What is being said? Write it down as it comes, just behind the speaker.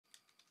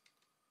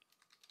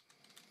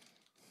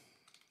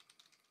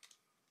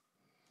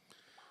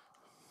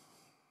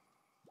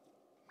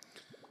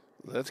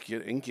Let's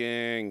get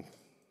inking.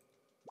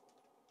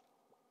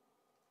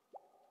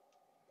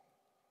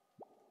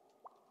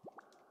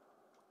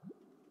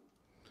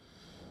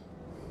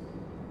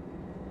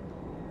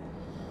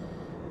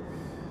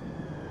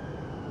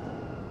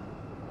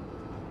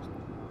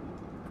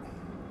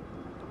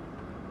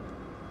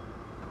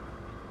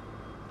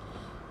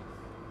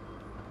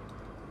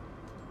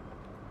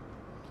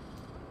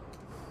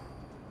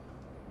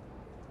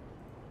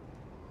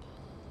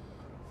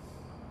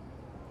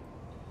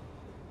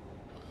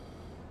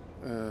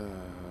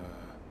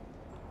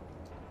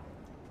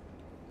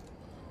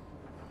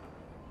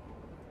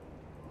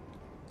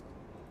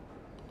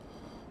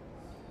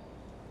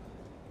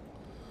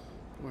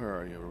 Where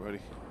are you, everybody?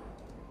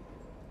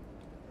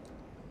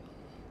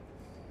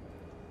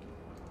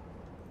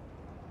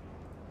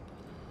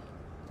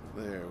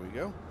 There we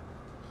go.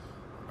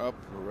 Up,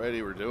 we're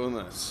ready, we're doing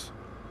this.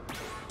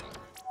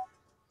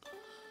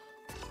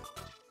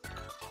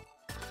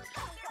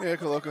 Hey,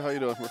 Echo, how you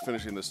doing? We're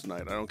finishing this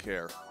tonight. I don't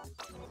care.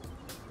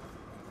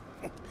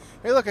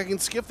 Hey, look, I can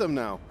skip them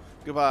now.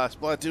 Goodbye,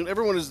 Splatoon.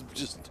 Everyone is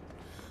just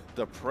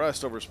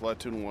depressed over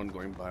Splatoon 1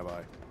 going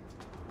bye-bye.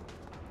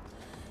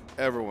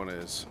 Everyone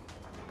is.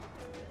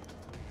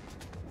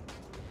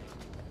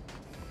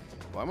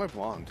 Why am I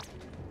blonde?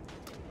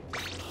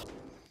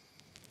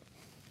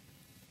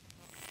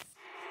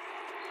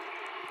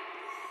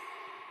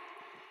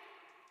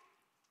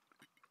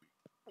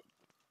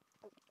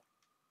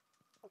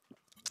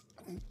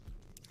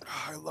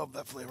 I love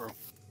that flavor.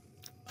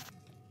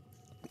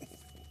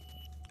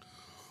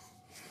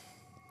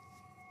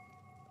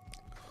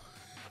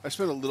 I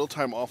spent a little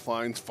time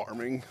offline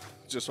farming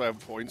just so I have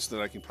points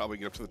that I can probably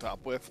get up to the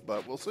top with,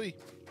 but we'll see.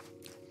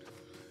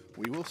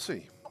 We will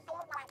see.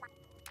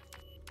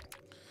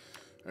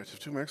 Alright, so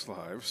 2 max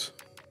lives.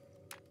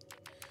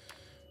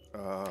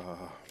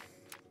 Why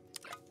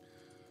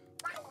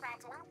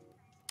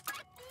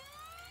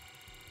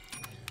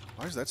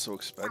is that so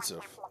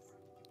expensive?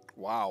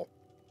 Wow.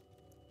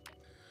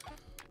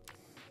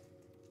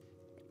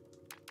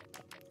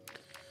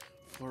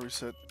 Floor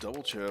reset,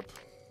 double chip.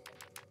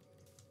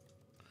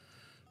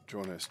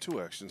 Drone has 2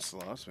 action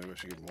slots. Maybe I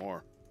should get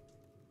more.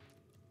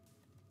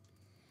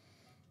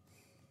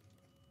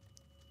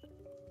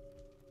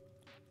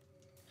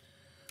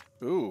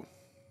 Ooh.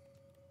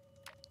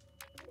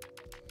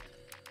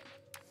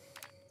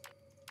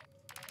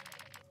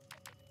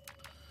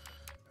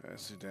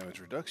 Acid damage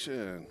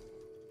reduction.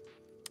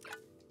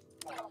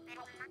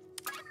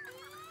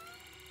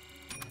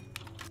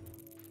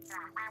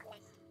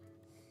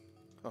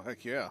 Oh,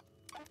 heck yeah.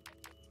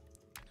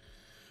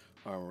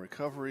 Armor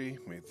recovery.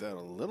 Made that a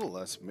little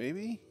less,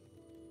 maybe?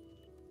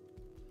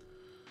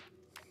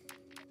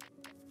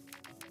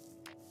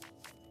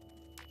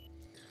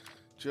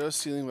 Just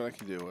seeing what I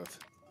can do with.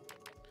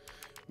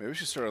 Maybe we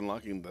should start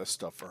unlocking this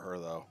stuff for her,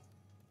 though.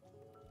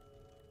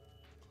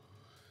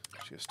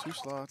 She has 2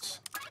 slots.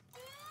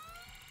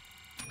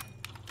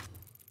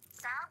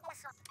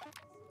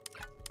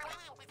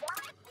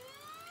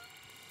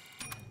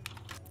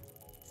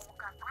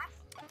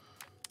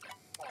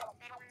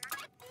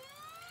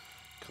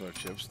 Color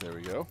chips, there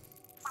we go.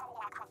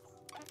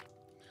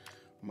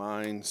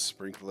 Mine,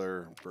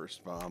 sprinkler,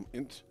 burst bomb,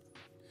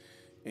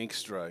 ink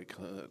strike.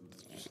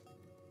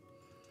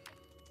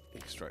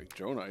 Ink strike,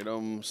 drone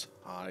items,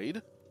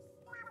 hide.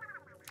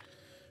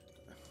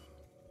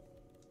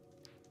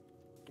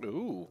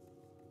 Ooh.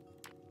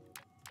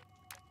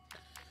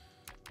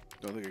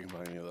 Don't think I can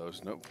buy any of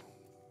those. Nope.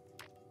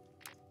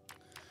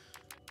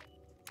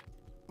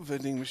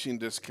 Vending machine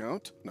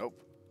discount. Nope.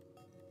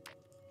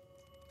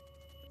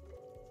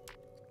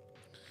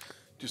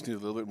 Just need a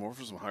little bit more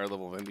for some higher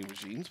level vending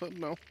machines, but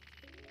no.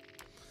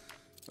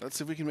 Let's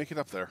see if we can make it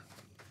up there.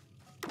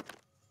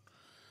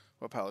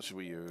 What palette should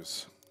we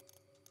use?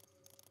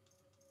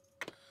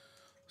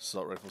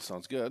 Assault rifle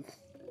sounds good.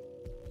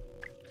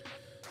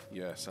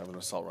 Yes, I have an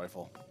assault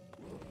rifle.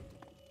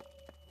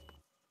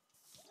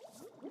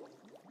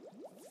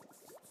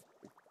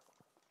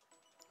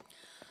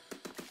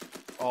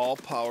 All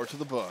power to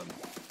the bun.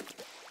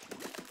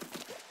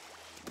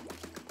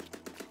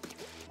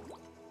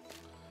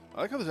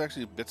 I like how there's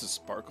actually bits of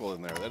sparkle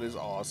in there. That is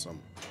awesome.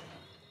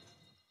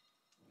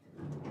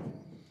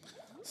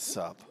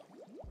 Sup.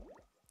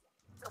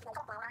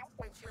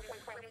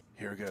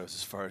 Here goes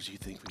as far as you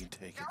think we can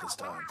take it this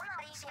time.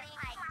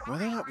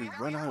 Whether or not we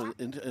run out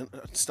in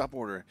stop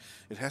order,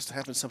 it has to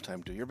happen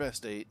sometime. Do your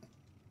best, 8.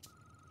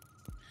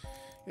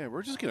 Yeah,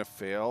 we're just gonna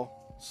fail.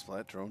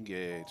 Splat drone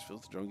gauge. Fill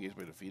the drone gauge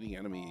by defeating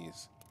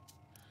enemies.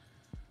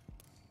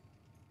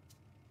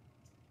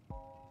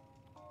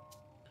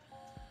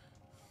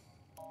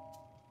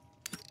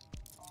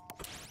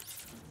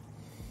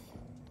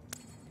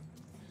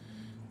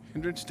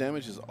 Hindrance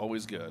damage is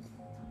always good.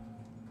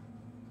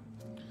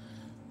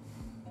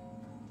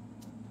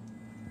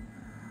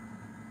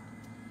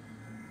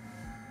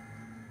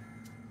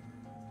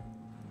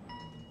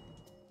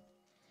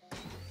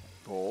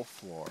 Bowl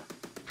floor.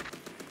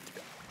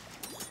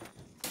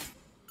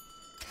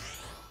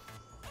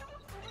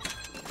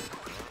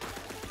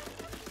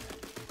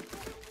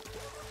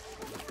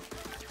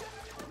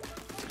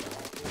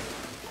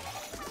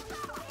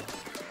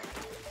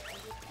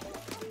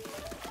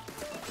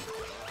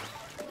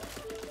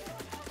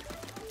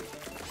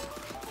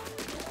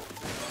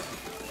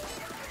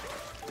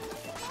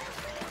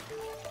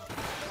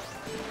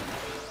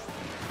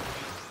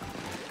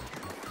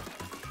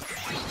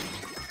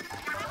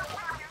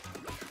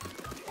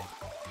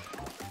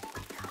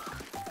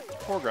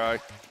 Poor guy.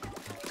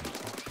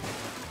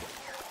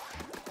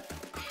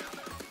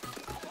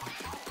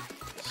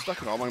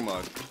 Stuck in all my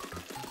mud.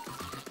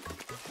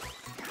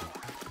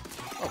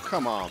 Oh,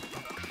 come on.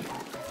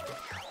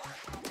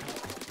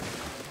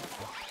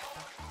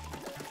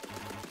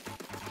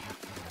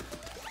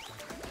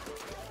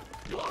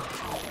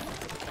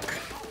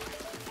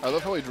 I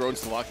love how he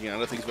drones locking on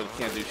other things, but he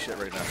can't do shit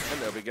right now.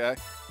 Hello, big guy.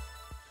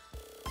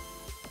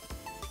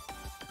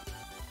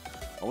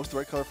 Almost the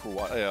right color for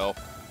what? Oh.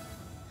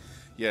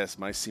 Yes,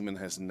 my semen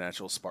has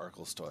natural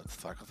sparkles to it.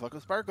 Sparkle,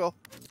 sparkle.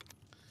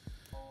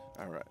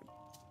 Alright.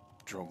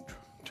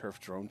 Turf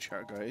drone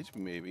guys.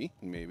 Maybe.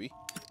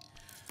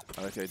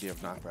 I like the idea of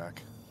knockback.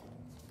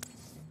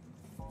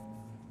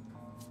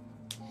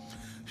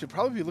 Should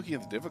probably be looking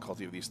at the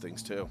difficulty of these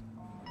things, too.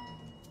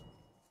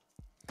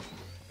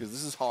 Because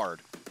this is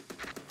hard.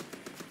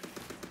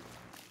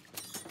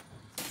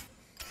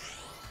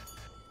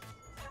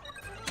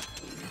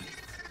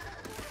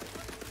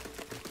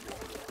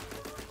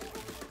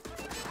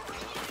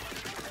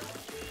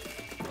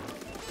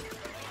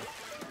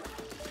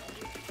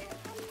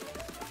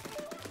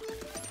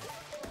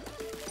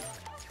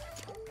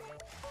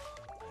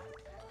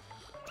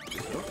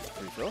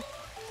 Refill.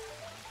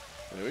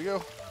 There we go.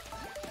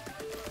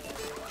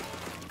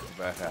 The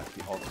bat hat,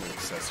 the ultimate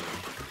accessory.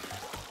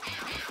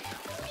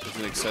 It's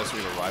an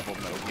accessory to rival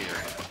Metal Gear.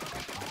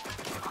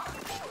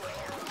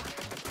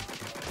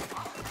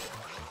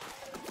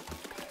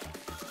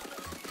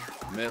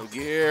 Metal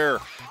Gear!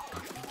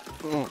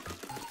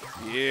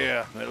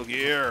 Yeah, Metal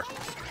Gear!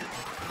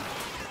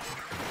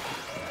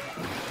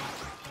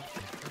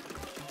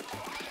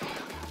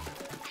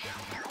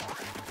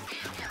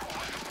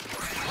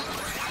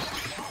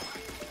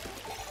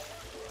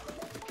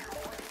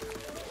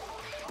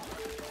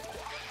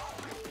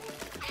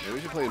 Maybe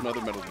we should play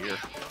another Metal Gear.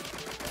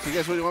 So you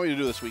guys, what do you want me to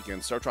do this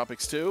weekend? Star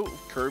Tropics 2?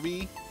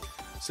 Kirby?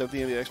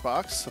 Something on the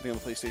Xbox? Something on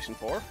the PlayStation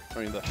 4? I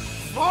mean the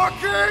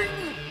fucking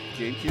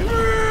GameCube?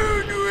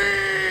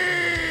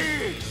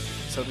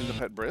 Something to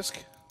Pet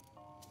Brisk?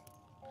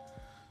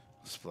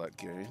 Splat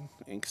game.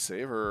 Ink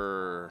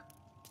Saver.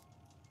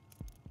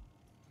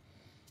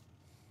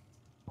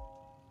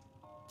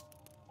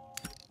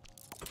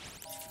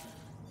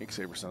 Ink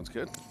Saver sounds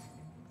good.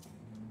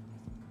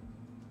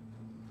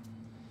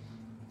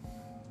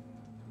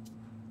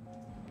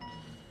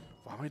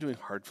 Why am I doing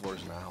hard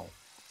floors now?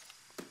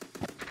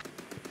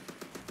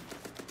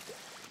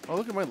 Oh,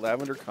 look at my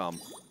lavender cum.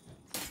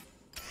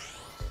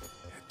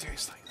 It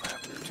tastes like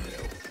lavender,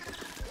 too.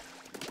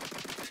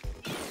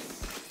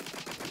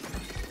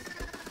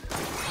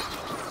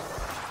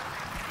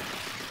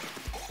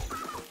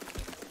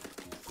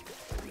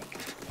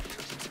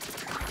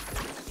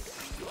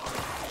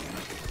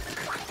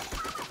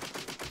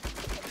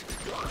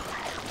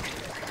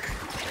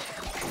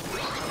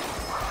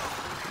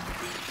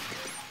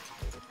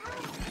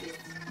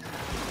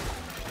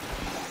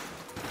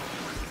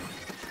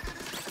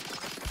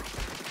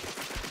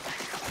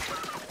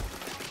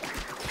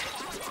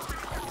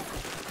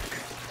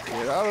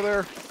 Get out of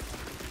there.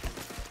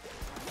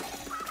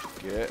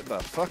 Get the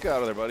fuck out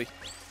of there, buddy.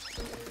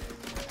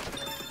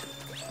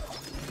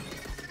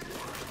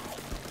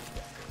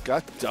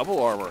 Got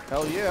double armor.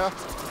 Hell yeah.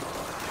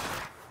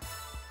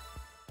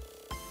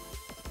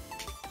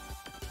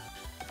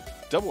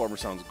 Double armor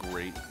sounds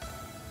great.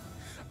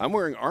 I'm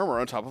wearing armor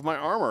on top of my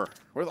armor.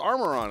 With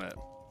armor on it.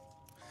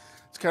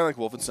 It's kind of like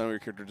Wolfenstein, where your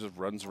character just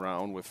runs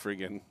around with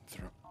friggin'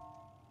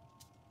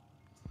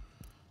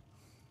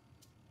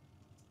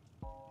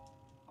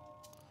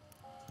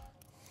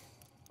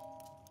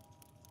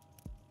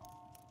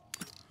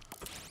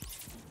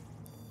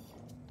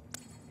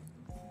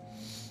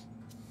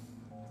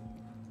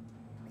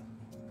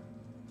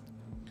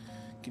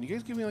 Can you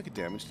guys give me like a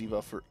damage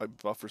debuff or a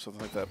buff or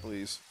something like that,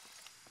 please?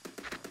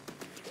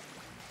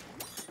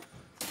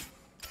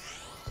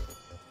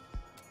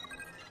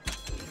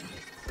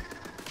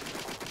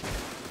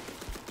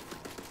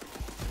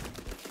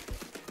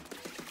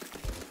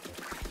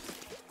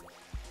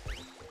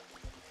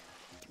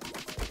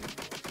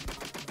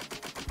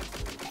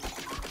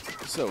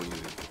 So easy.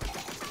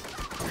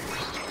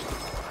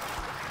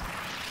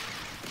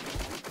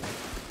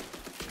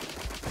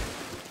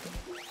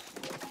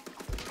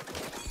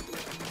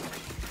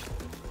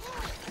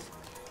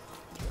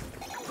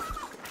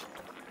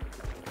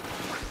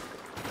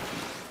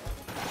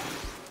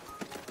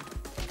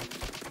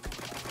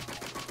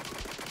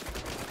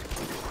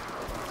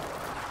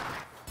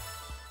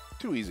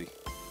 Too easy.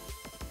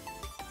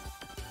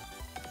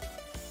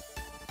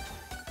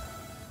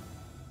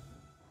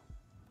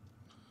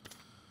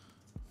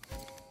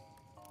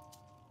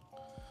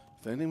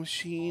 Vending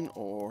machine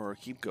or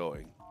keep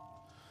going.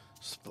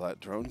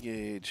 Splat drone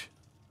gauge.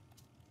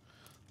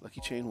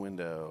 Lucky chain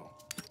window.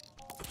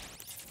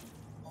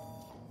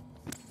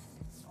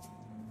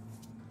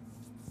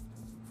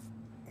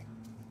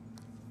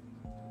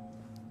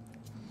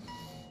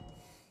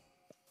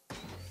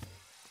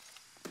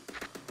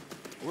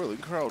 Really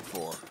crowd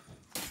for.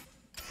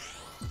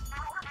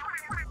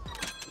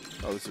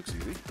 Oh, this looks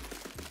easy.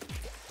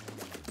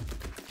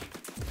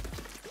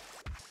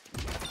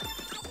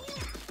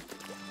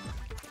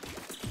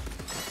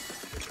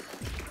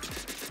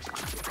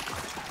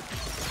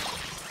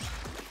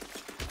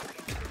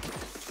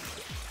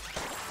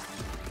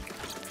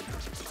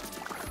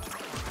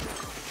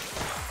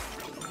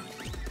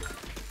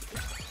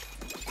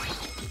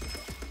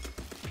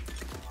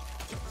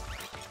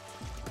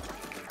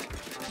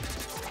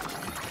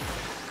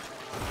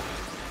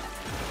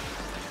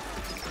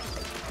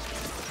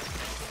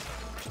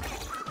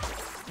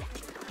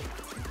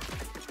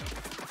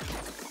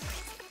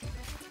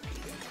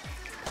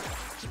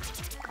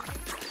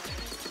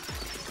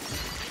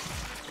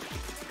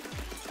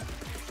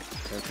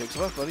 And thanks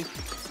a lot, buddy.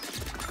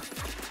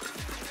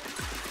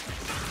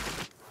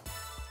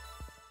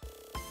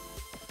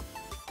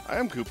 I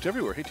am gooped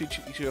everywhere. Hey,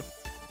 Ichigo.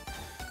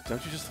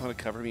 Don't you just want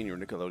to cover me in your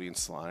Nickelodeon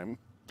slime?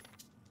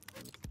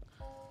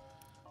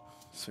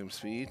 Swim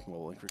speed,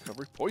 mobile ink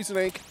recovery. Poison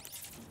ink!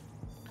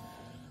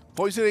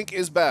 Poison ink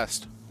is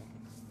best.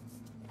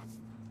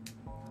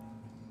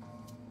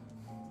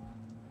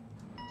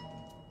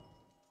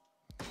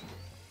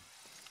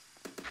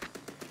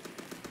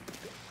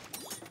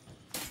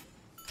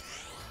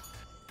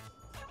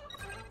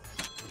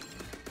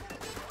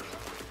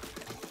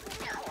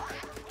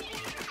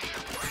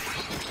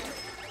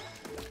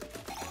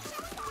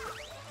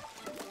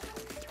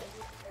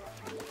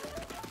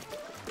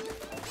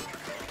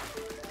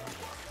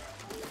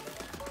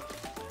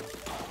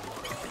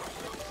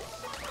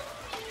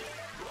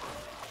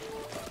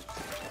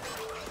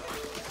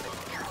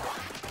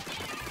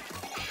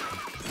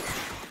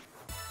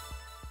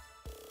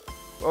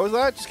 What was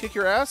that? Just kick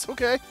your ass?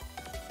 Okay.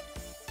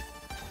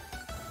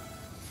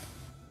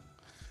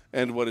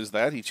 And what is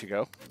that,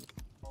 Ichigo?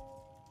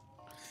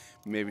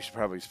 Maybe we should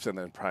probably send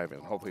that in private.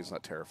 Hopefully it's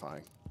not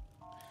terrifying.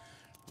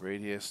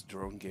 Radius,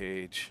 drone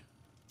gauge.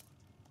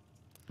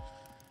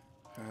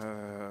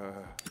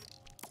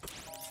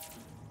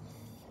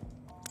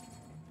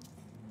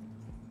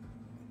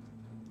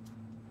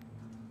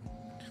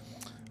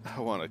 I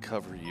want to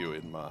cover you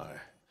in my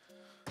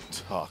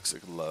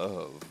toxic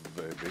love,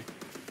 baby.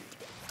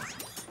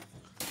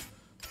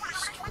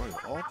 Destroy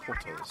all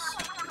portals.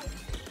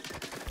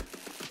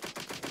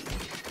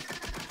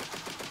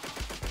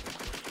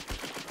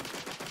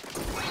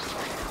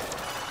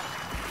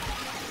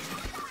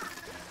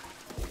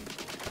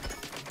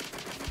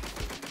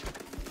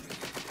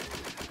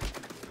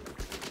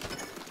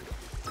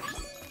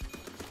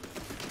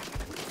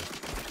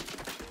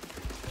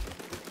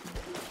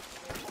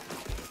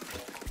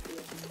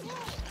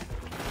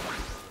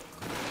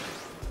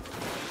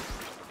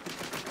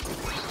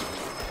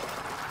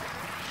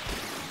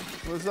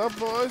 What's up,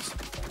 boys?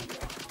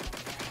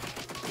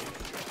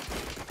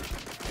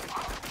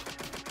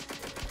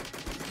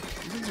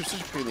 These things are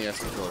such a pain in the ass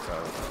to kill us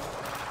out of.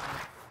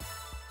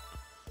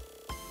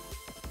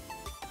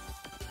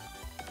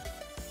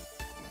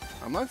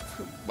 I'm not.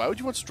 Why would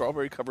you want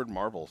strawberry covered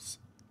marbles?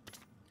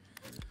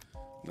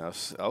 Now,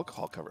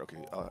 alcohol covered.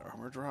 Okay,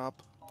 armor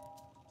drop.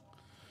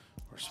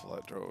 Or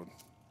splat drone.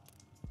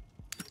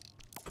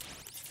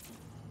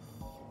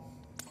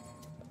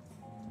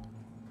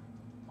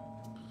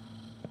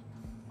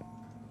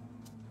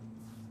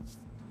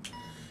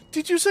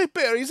 Did you say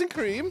berries and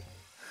cream?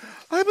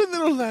 I'm a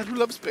little lad who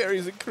loves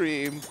berries and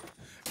cream.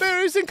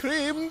 Berries and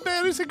cream,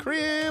 berries and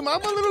cream.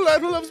 I'm a little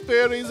lad who loves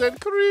berries and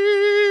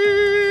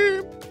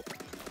cream.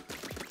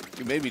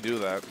 You made me do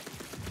that.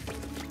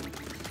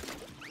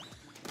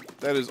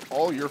 That is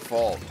all your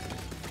fault.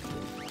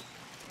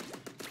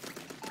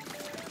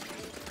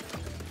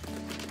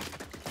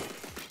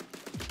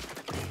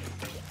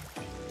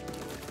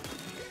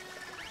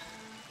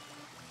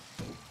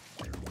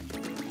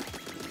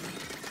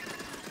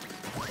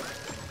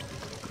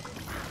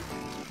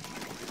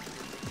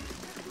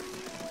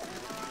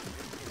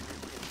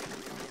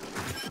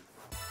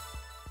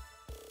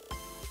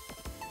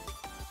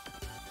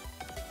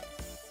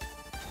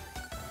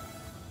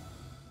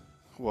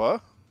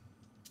 What?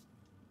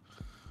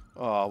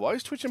 Why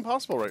is Twitch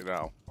impossible right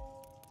now?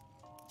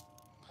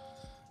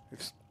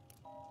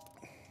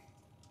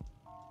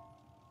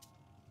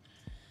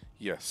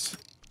 Yes.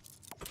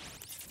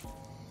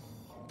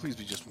 Please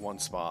be just one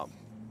spot.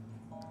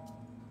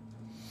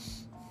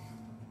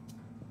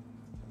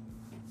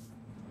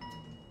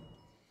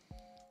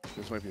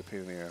 This might be a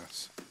pain in the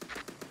ass.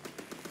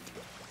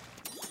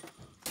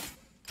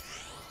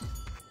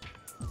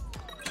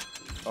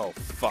 Oh,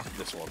 fuck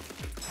this one.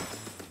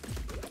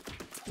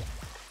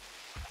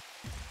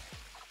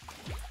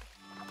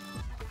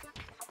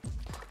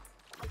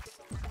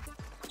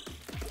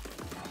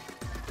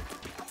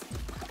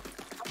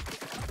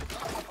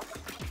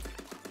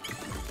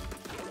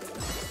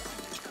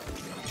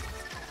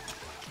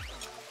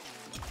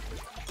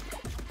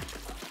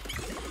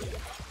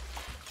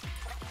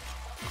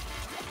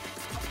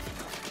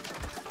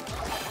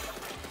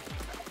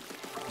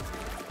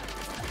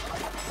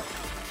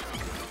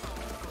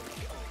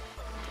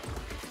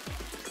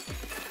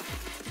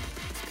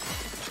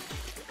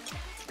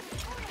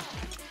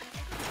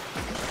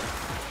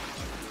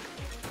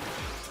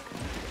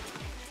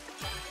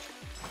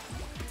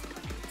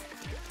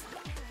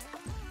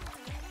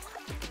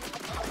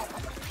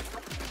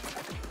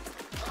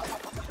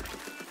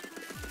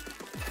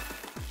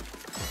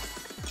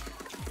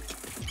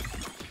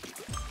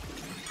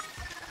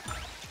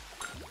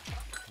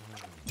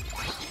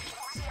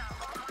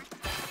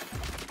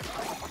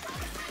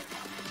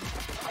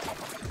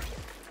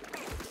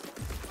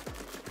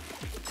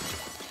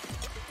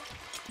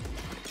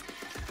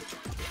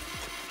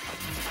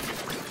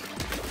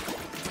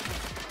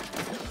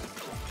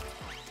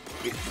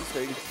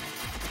 Thing.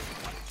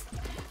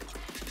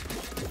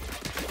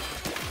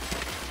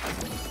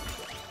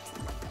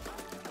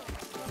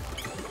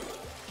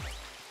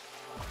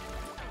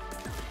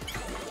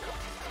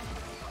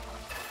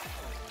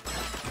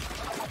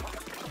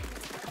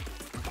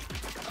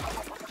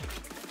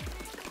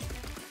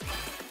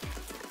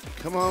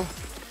 Come on.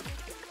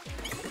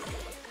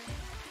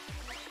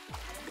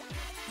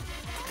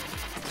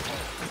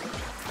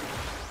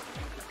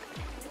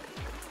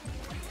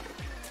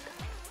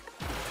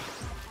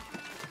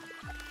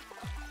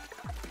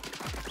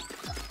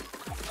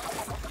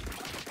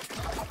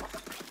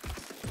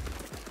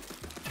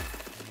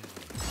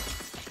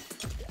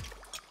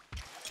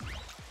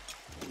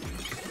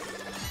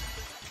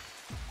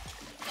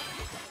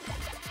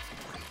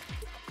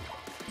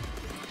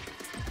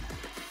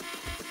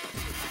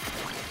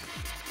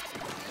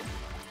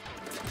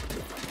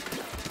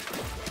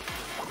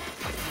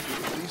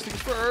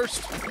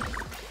 First.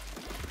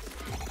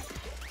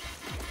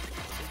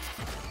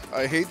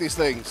 I hate these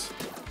things.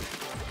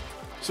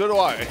 So do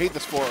I. I hate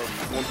this forum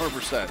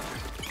 100%.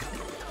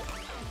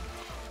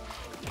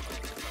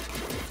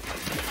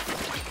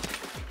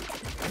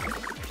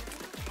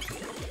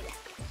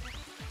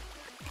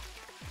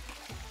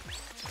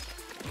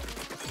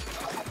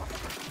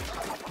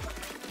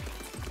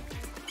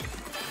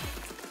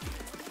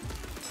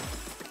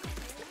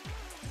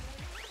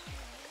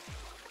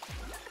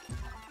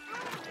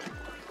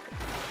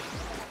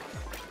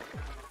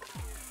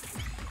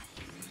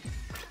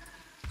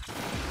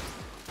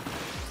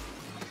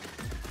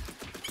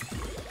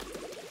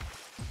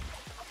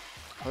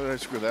 How did I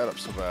screw that up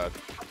so bad?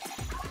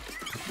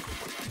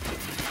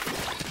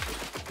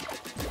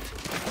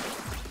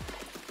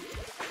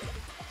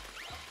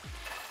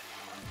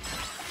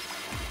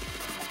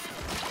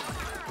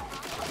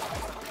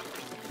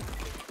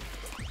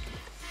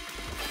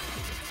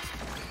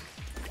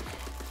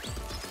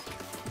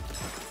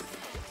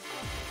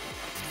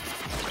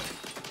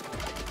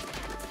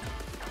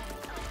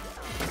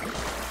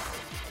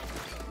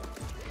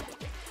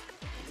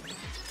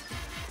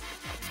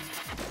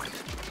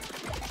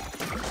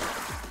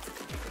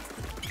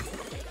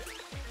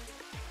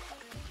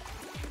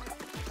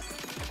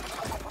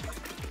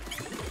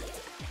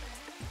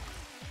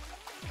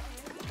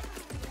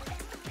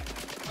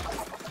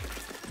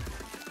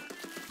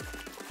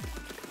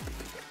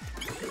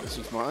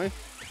 This is mine.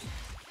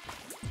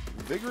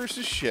 Vigorous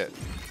as shit.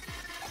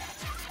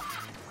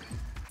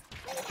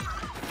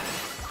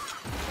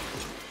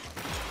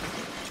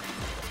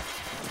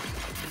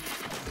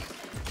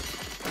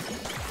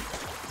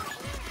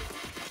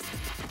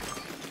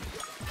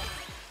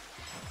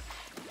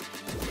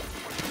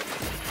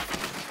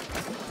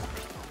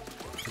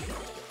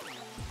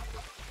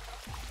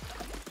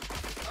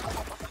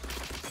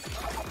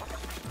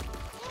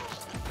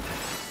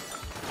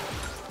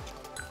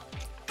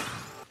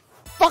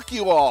 Fuck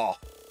you all!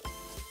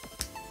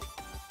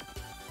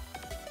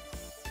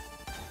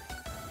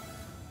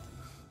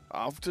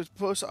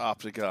 Octopus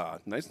Opticon.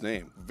 Nice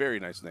name. Very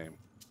nice name.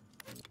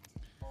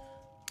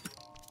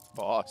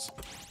 Boss.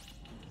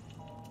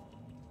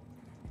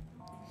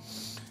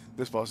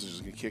 This boss is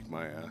just gonna kick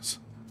my ass.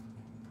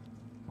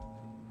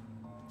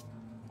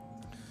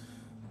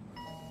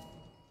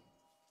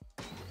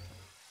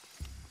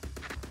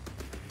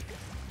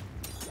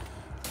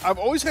 I've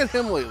always had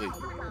him lately.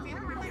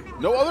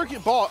 No other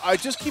ball. I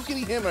just keep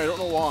getting him, and I don't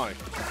know why.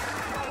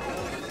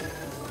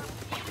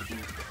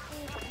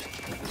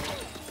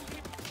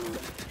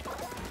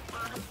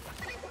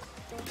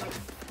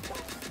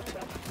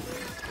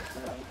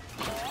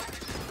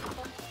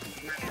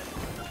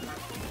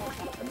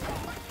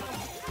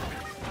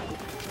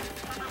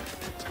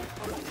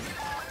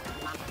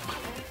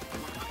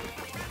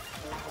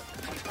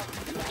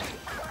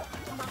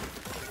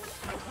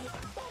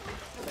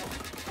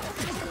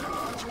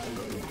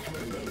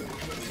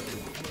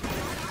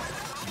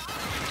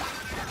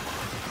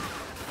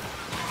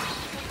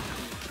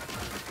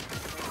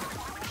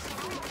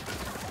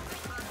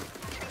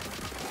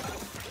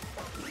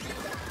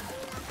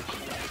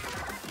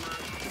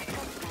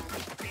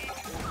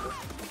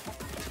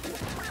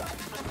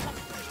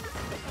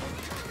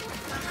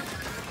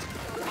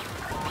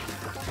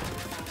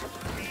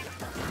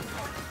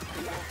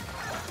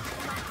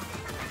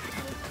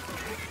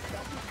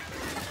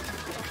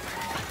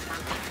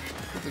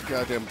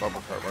 Goddamn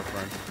bubble cart, my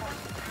friend.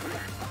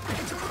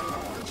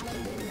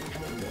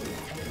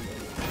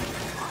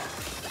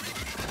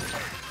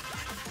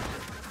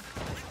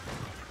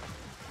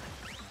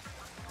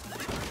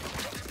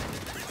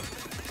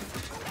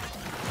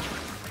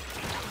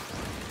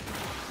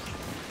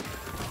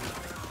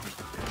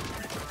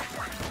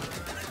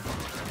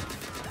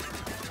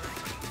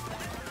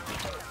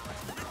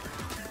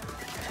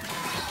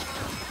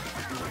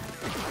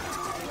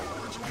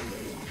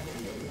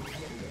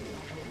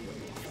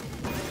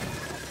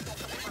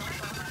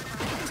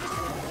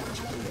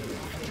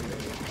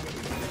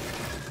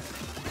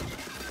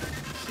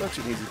 Such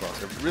an easy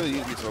boss. I really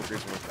need to be so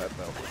crazy with that,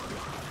 though.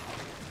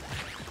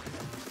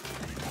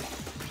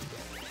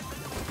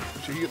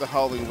 Should you get the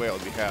Howling Whale,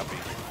 I'd be happy.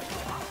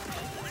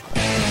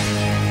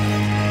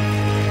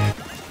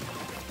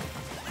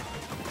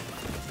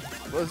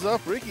 What's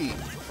up, Ricky?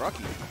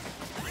 Rocky.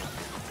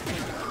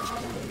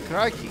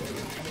 Crikey.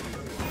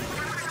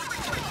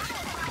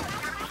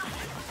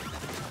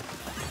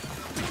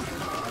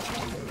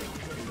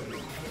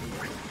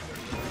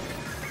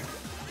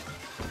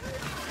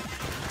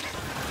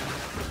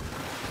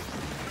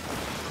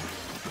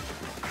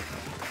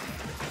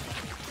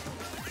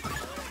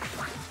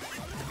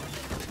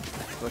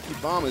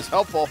 Lucky bomb is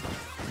helpful.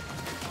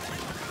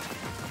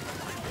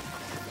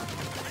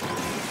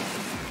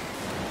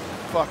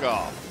 Fuck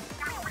off.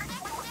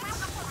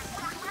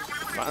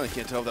 Finally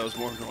can't tell if that was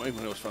more annoying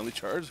when it was finally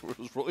charged or it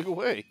was rolling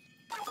away.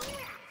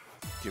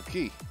 Give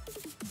key.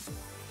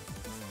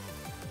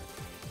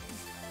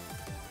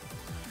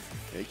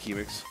 Hey,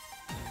 Keemix.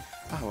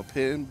 I'm a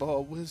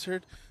pinball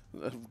wizard.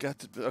 I've got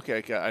to.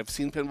 Okay, I've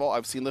seen pinball.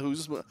 I've seen the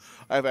Who's.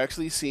 I've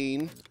actually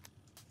seen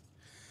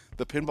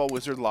the Pinball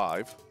Wizard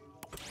live,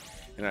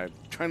 and I'm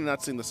trying to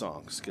not sing the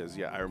songs because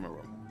yeah, I remember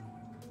them.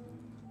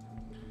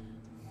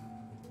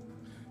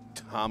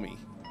 Tommy.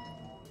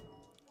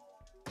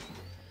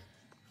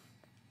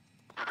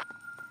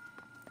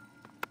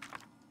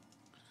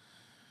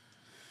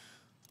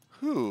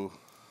 Who?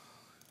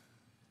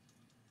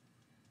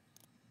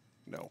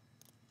 No.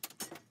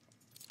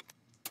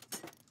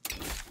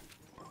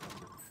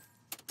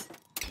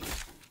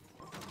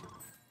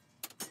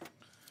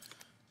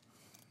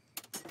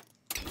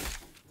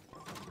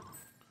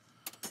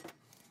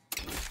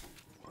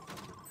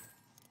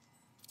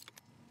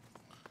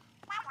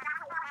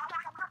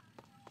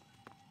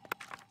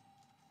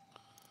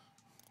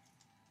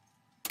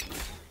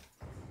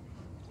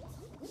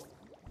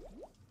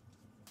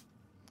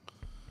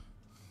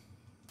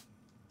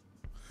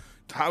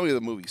 Tommy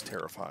the movie's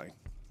terrifying.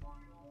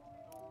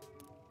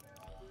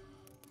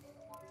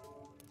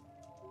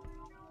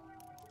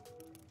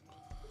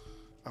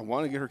 I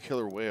want to get her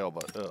killer whale,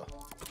 but ugh.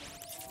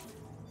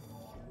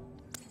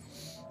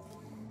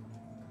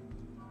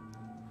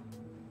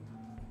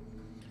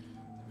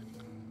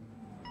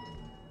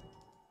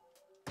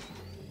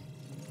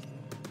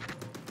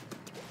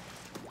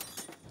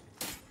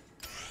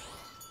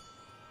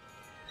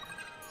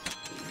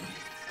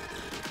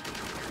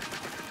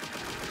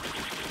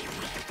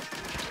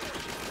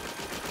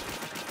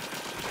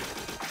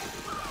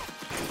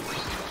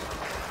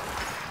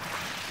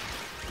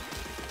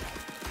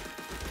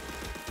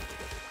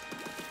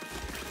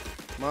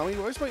 Mommy,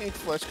 why is my ink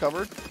flesh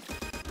covered?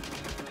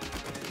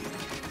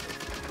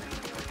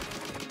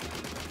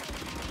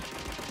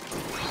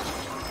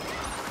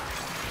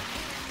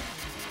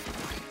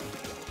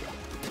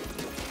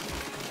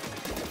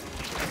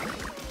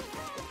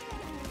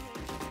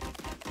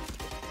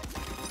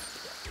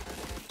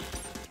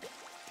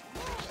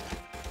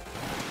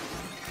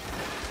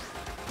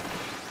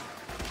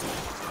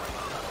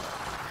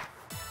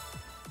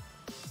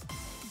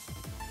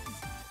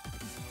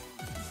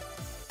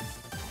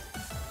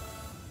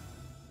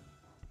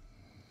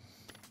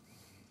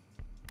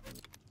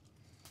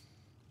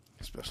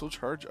 Special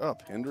charge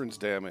up, hindrance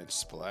damage,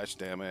 splash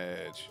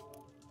damage.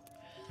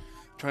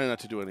 I'm trying not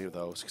to do any of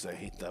those because I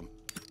hate them.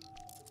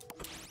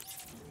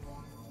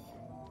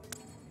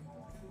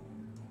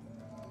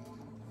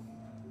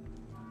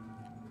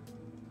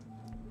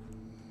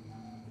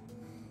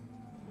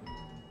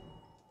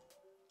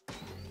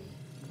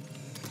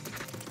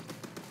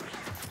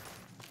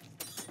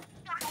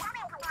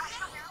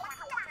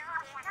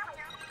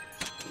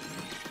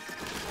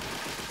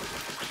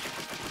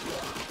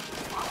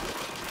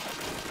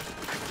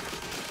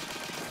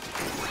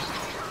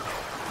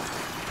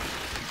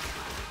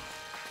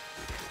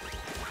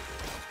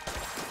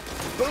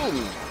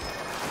 Boom!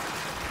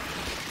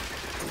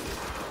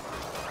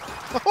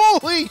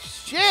 Holy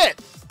shit!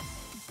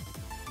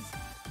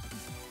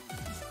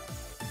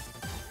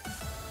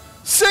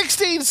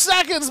 16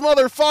 seconds,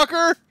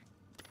 motherfucker!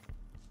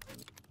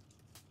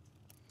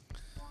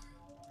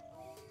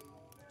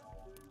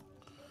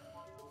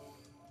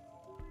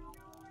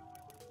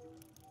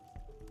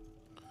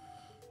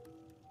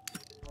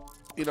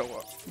 You know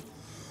what?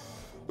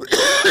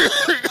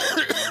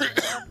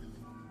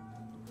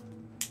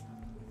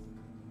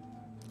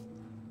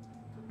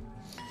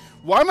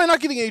 Why am I not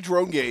getting a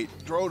drone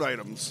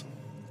items?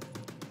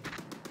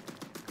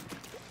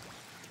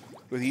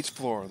 With each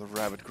floor, the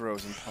rabbit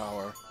grows in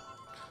power.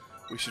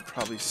 We should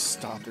probably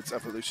stop its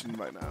evolution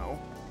by now.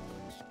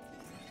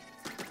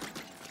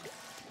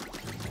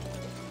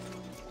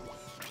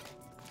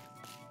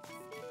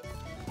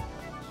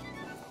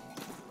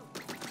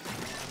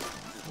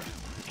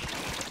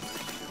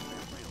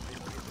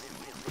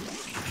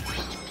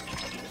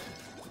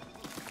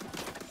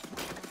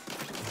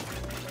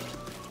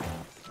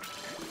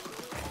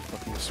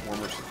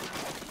 Swarmers.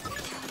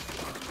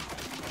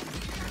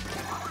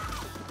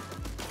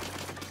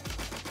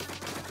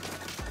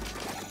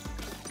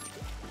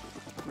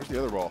 Where's the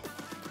other ball?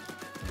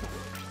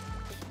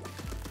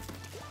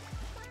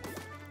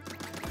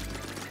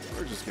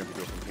 We're just gonna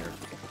go from here.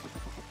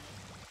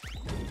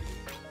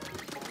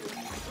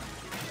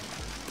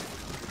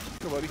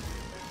 Go, buddy.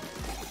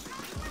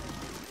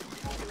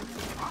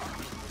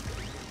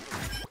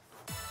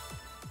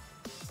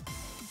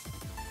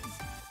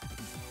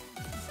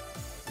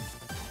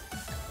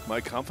 My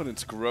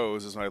confidence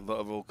grows as my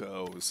level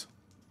goes.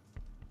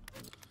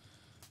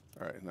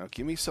 All right, now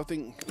give me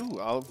something. Ooh,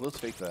 we'll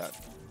take that.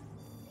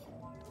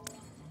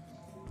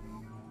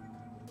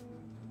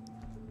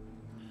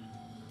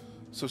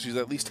 So she's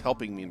at least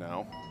helping me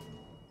now.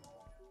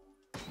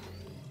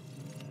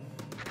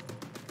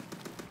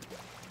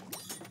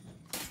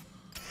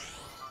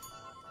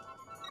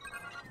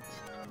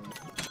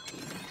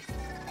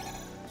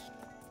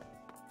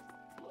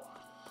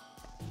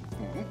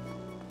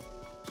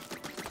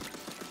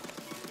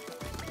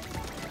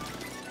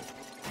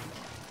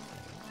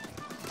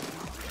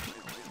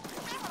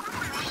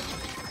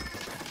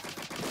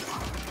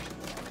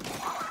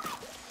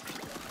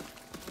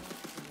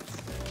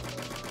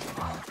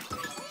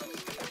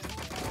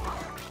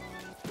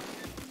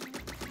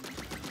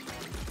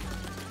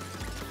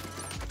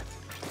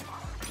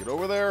 Get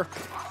over there.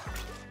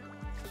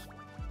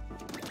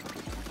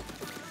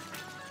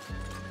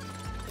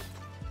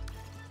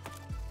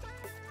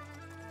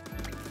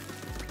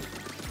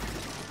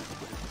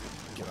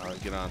 Get on,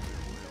 get on.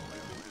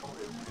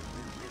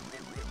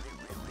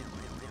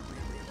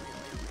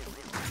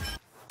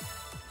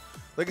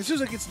 Like, as soon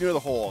as it gets near the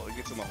hole, it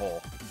gets in the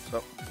hole.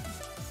 So,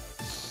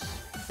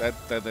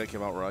 that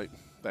came out right.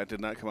 That did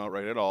not come out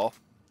right at all.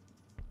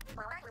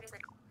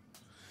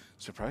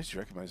 Surprised you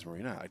recognize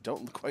Marina. I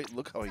don't quite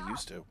look how I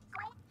used to.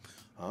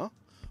 Huh?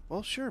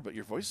 Well, sure, but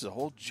your voice is a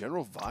whole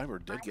general vibe or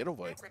dead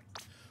getaway.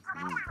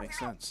 Makes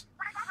sense.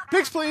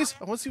 Pics, please!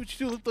 I want to see what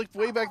you looked like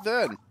way back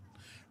then.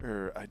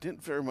 I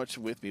didn't very much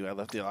with me when I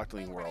left the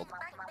Octoling world.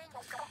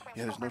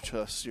 Yeah, there's no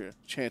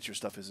chance your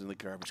stuff is in the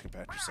garbage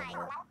compactor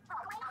somewhere.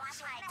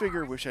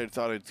 Figure, wish I'd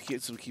thought I'd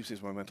keep some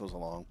keepsakes mementos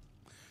along.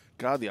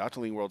 God, the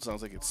Octoling world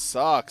sounds like it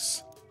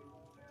sucks.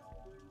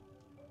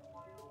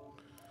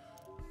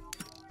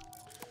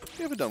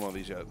 We haven't done one of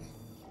these yet.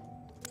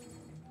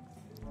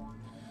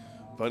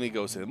 Bunny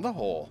goes in the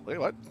hole. Wait,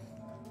 what?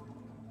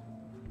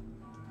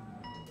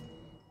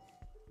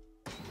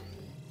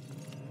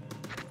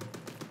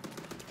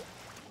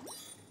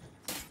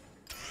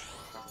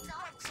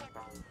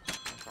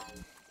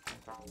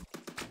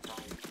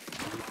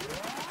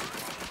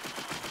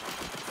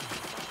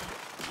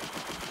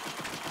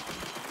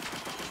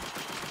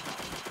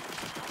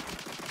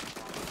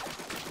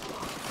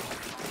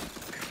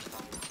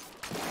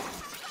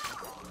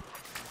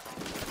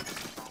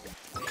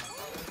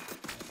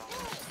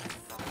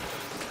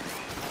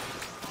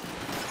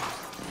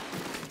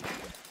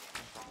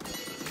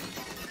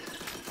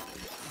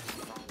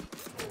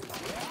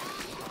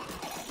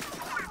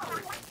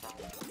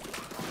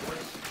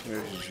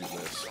 Maybe we should do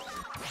this.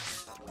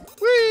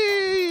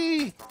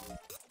 Whee!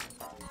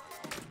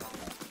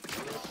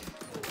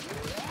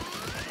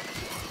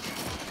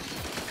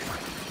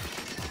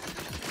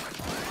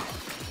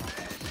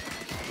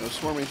 No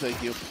swarming,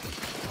 thank you.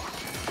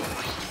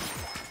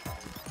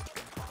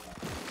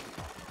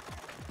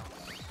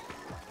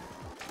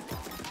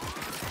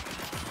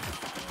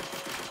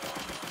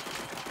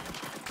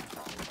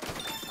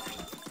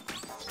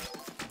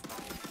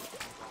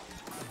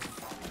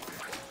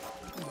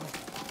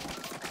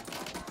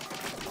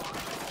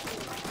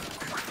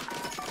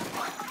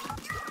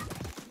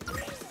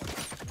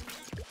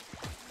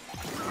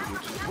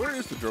 Where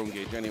is the drone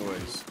gauge,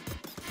 anyways?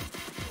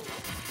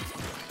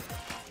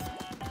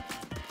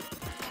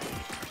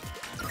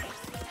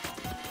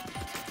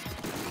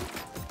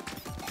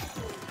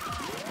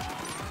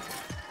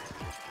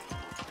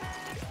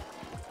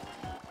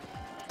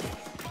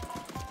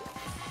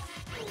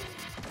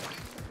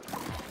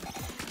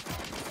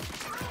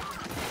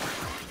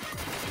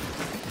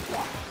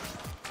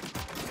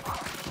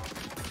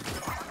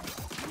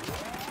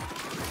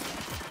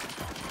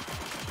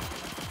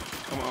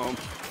 Come on.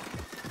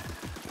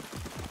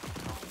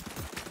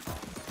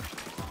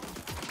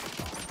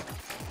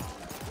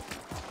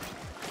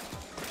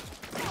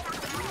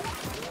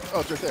 Oh,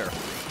 it's right there.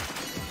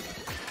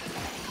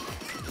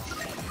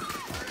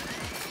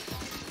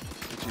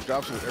 And she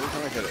drops it every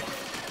time I hit it.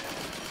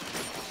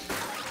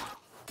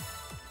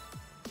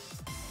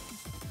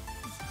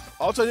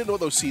 Also, I didn't know what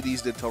those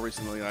CDs did till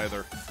recently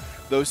either.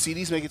 Those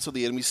CDs make it so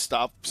the enemies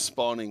stop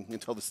spawning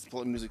until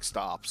the music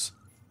stops.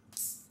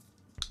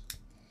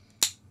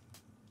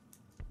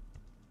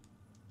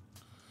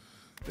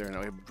 There, now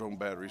we have drone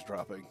batteries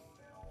dropping.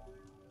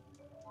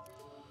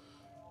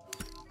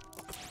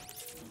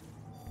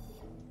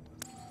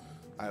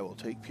 I will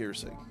take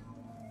piercing.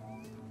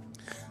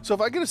 So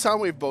if I get a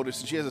sound wave bonus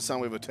and she has a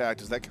sound wave attack,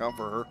 does that count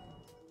for her?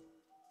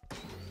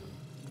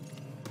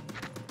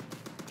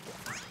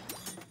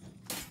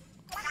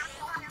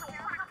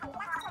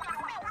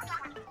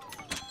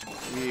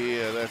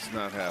 Yeah, that's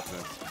not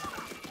happening.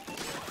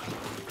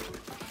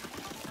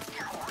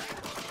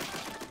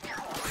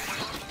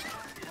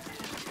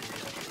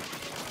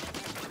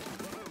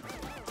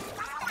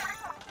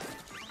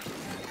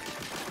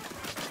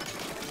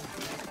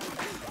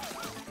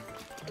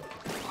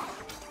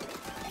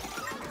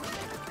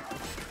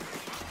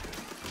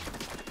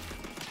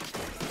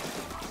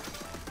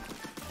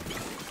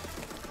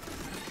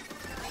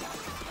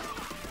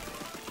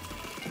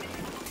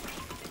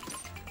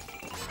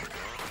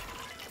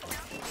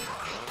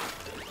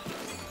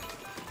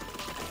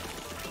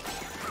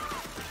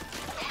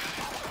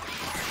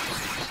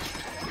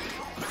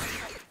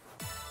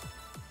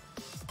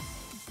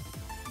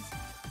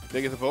 Did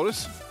I get the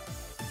bonus?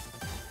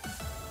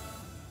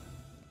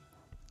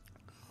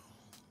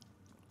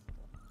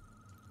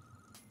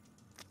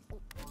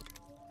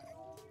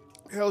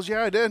 Hells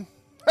yeah, I did.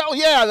 Hell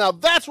yeah, now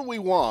that's what we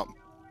want.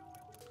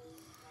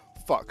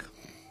 Fuck.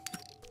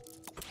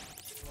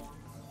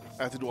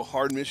 I have to do a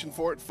hard mission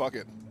for it? Fuck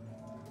it.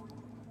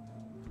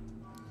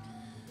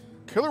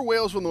 Killer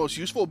Whale is one of the most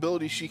useful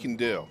abilities she can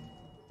do.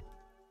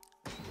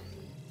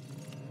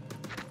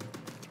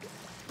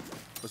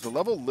 Was the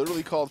level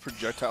literally called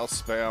Projectile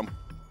Spam?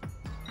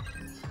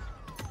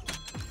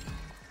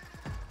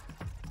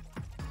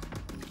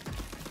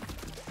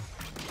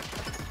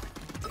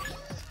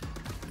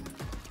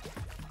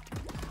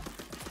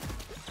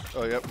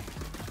 Oh, yep.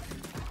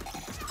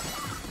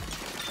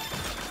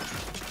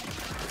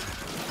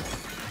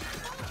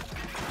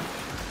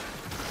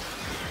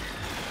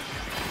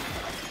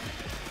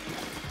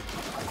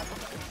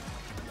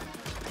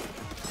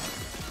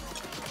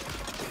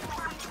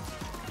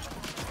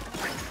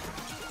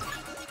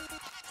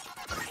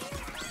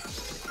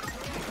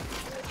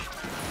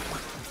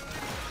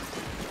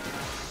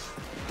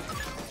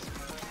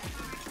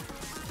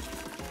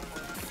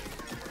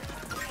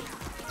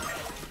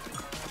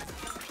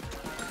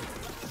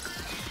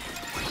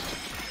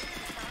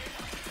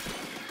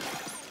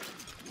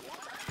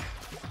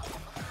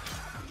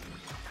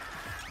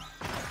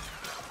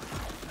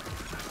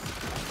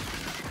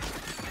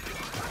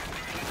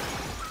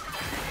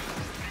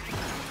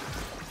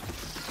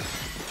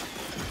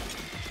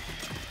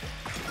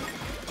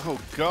 Oh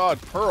God,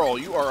 Pearl,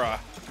 you are a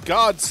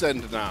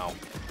godsend now.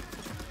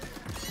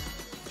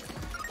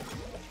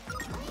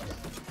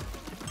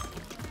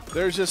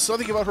 There's just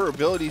something about her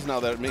abilities now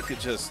that make it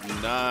just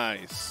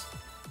nice.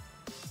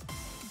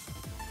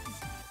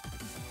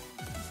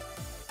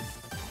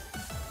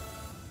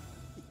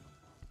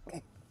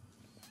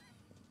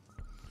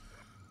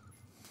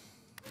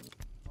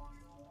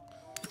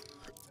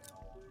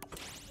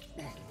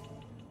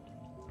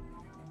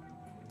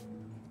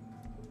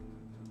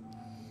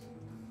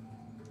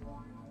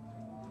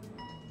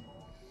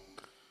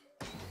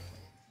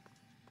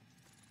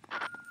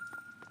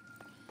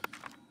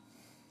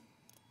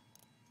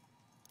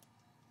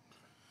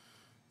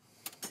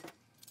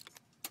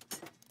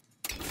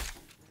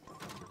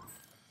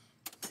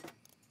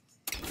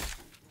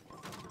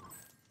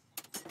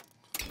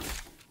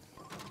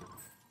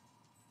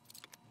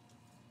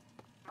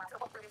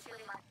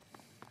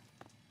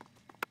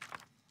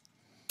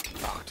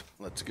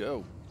 Let's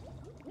go.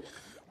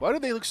 Why do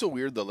they look so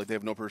weird, though? Like they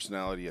have no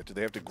personality yet. Do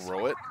they have to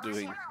grow it?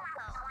 Phew,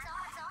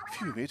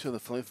 we made it to the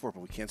flame fort,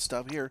 but we can't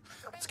stop here.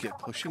 Let's get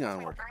pushing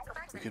onward.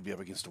 We could be up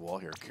against a wall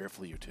here.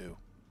 Carefully, you two.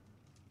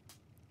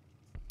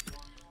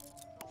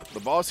 The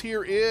boss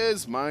here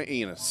is my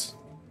anus.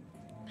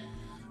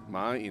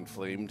 My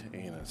inflamed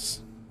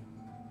anus.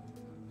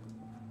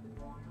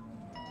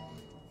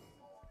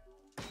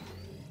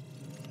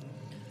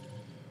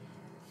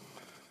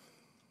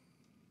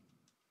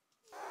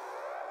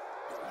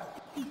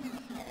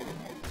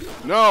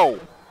 No!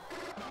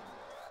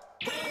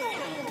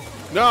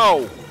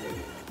 No!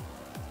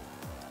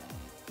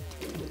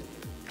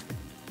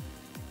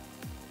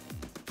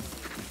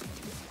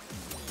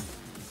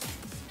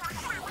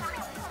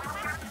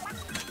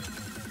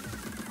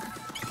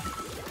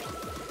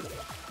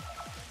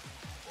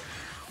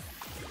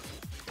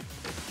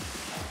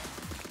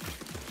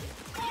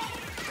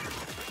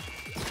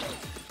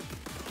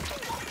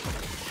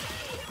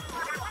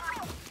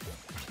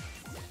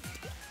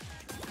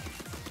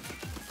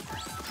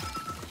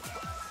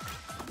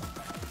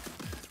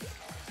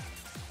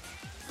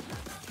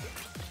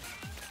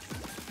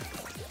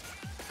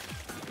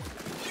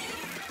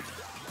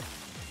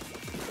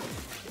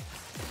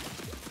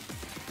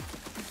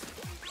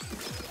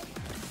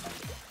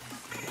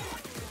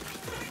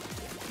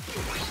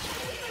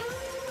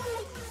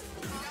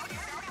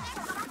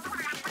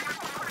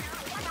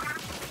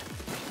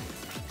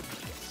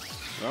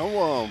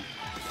 Oh,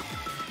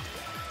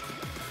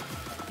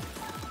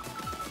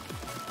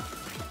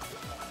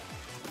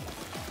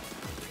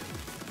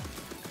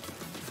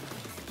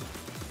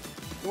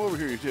 come over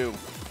here, you two.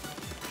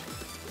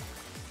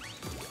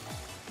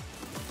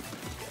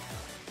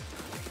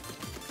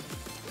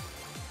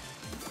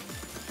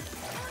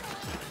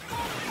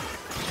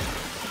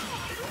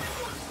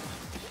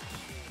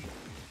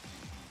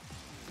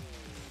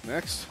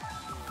 Next.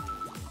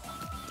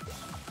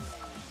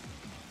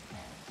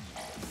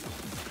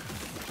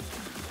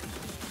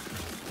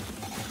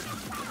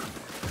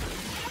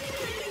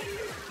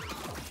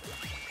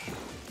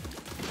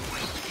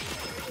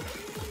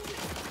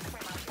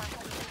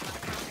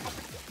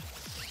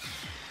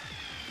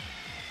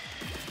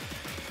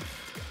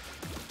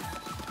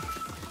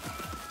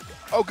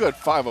 Oh, good.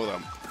 5 of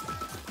them.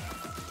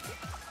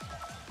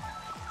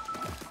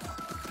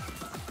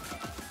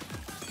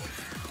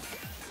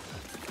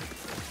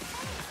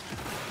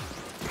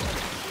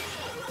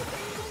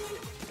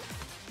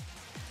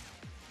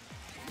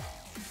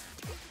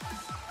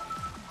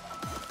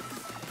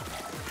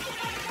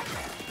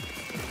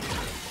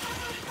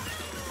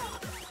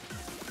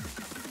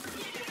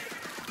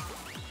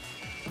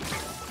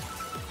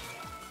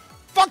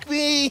 Fuck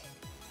me!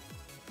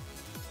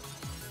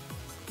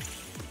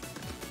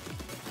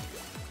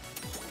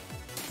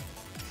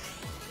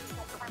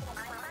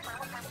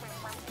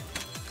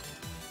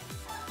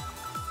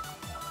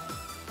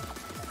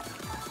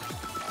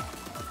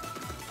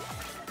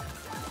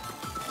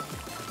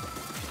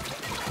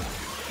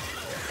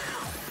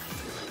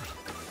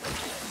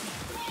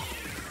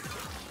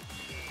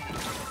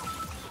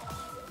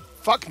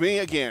 Fuck me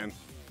again.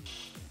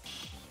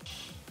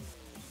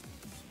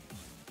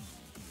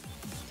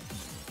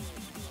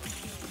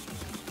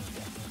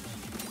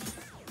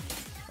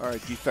 All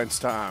right, defense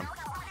time.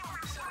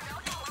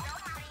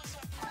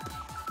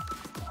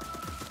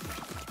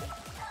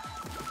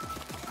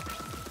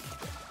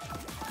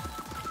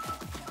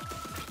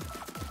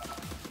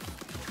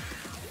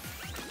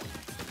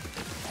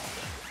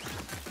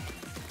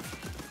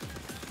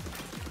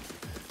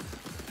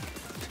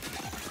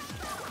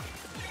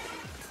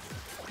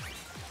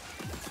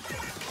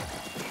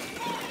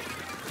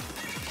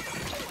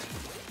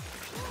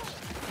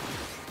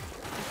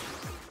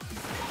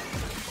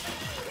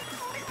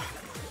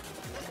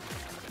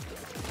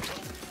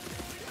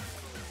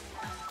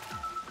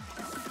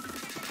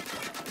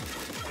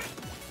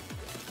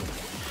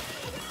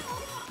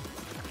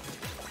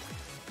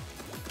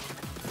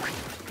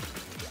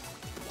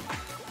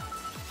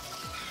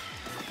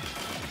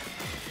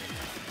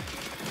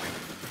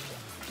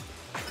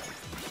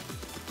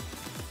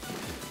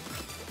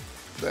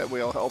 That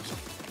way I'll help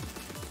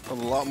a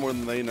lot more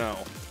than they know.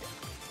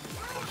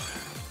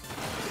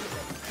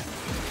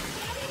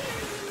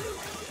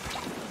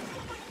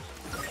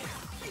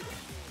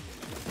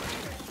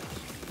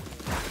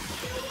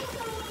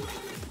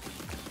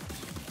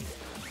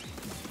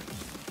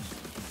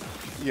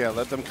 Yeah,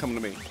 let them come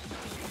to me.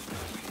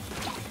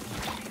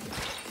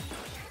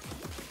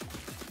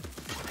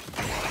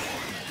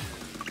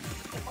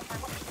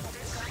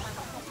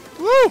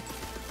 Woo!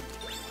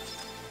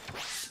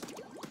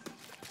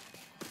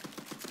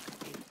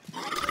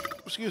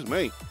 Excuse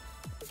me.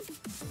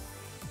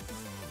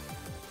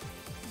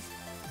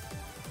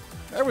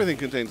 Everything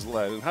contains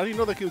lead. And how do you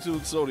know that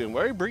contains sodium?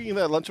 Why are you bringing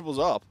that Lunchables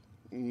up?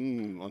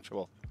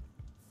 Lunchable.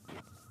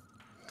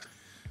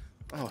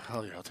 Oh,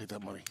 hell yeah, I'll take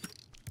that money.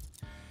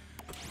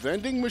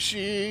 Vending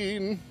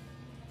machine.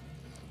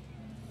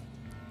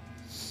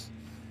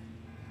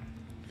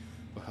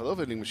 Well, hello,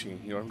 vending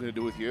machine. You know what I'm going to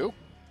do with you?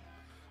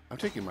 I'm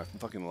taking my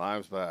fucking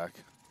lives back.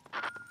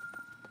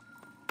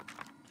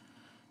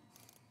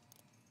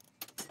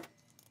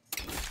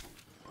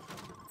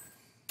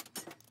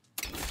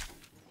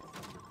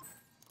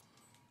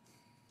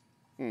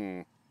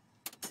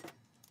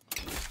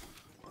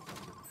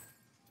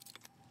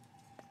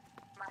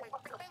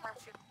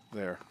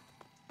 There.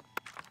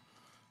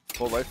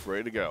 Full life,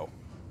 ready to go.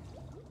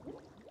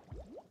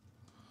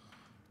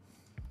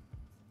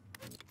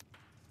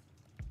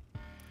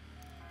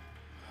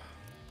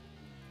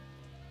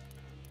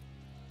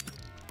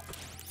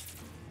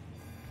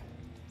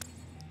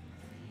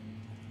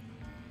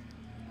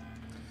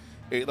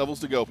 Eight levels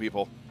to go,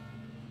 people.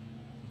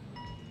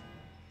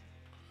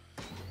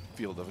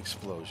 Field of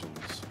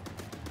explosions.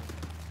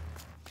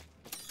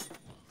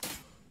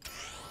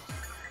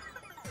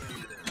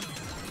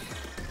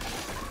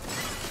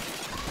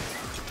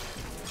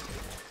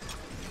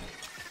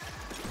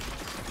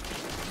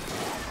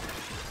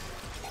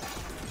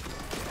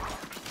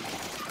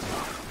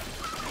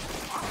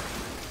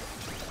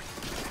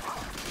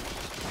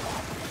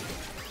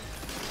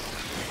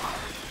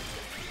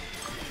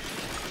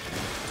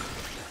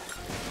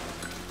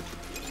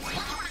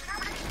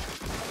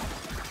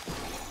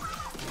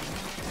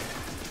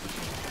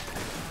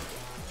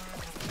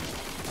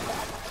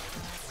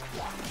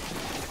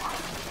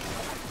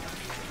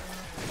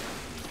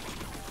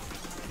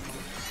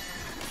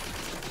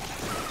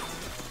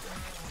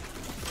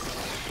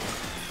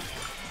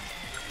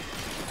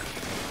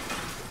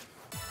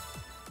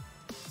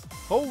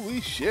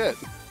 Holy shit.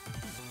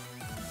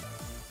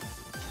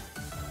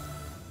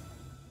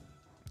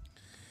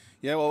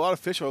 Yeah, well, a lot of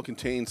fish oil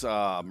contains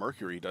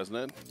mercury, doesn't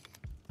it?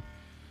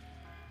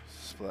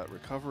 Splat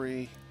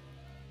recovery.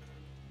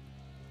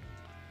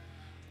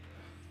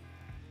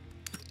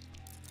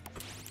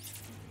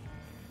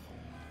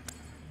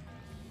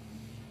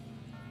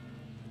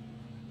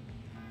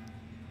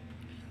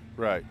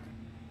 Right.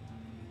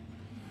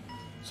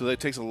 So that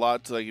takes a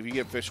lot to, like, if you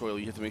get fish oil,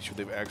 you have to make sure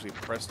they've actually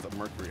pressed the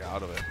mercury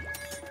out of it.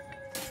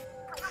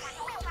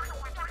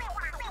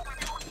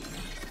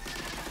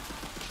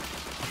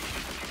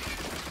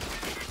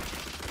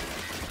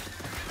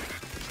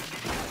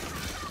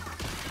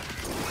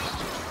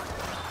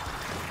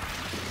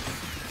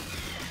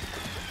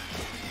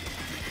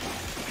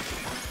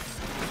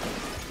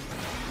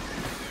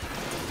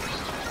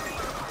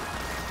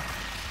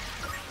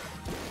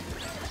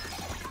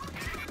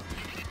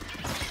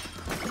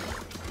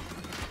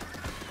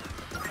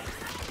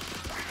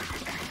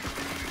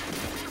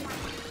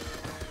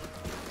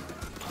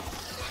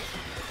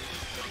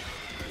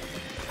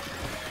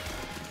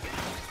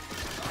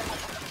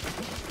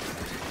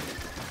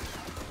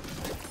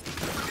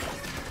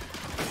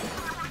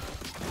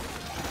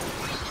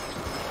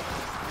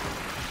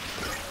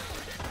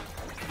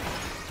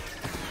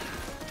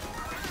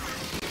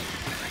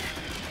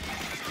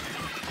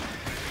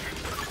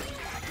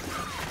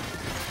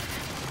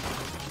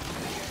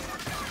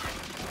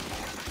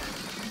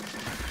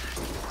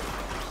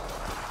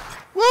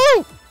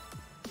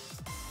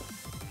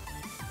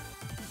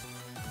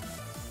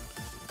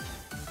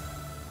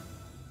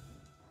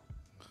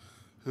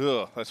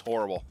 Ugh, that's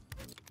horrible.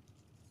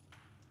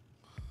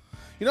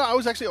 You know, I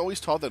was actually always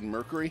taught that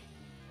mercury...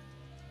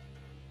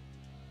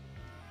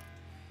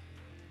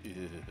 Ugh.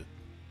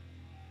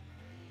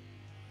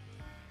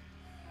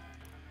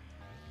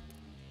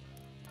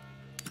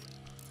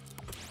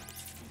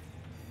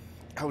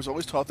 I was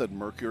always taught that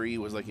mercury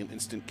was like an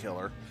instant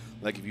killer.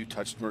 Like, if you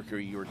touched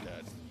mercury, you were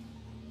dead.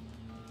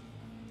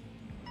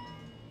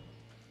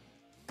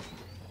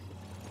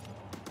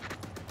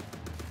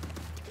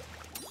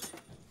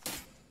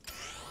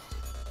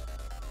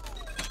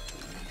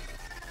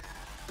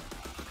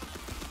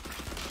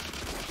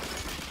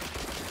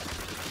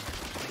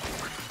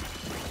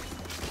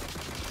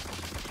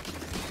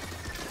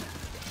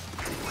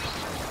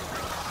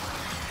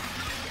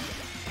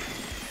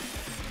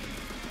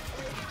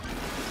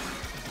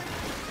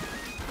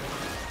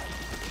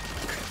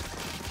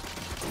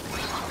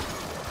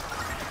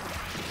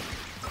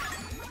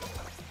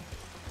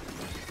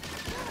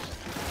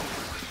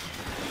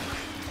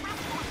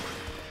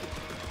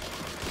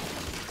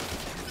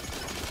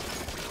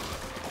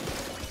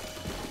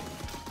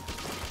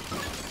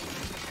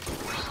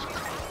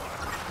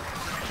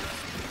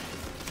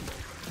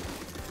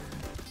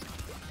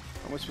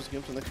 supposed to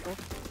give him to the next one?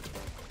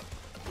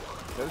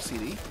 Is that a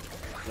CD?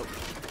 Nope.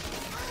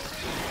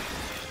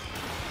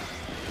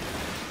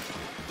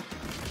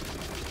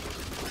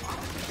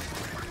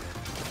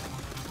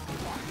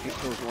 Get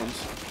those ones.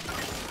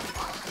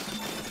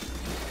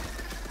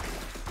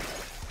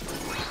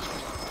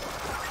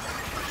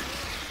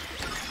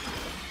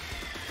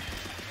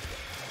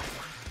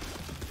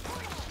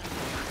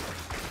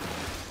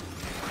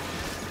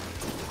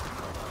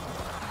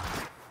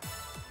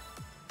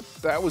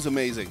 That was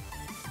amazing.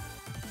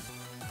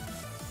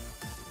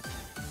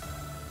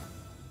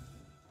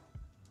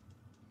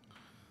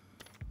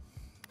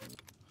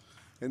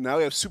 And now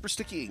we have super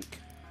sticky ink.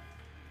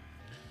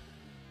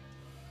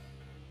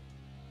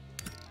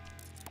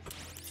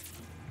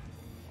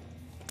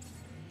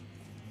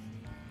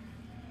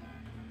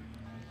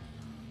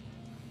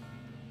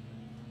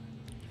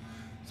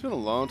 It's been a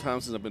long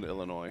time since I've been to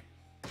Illinois.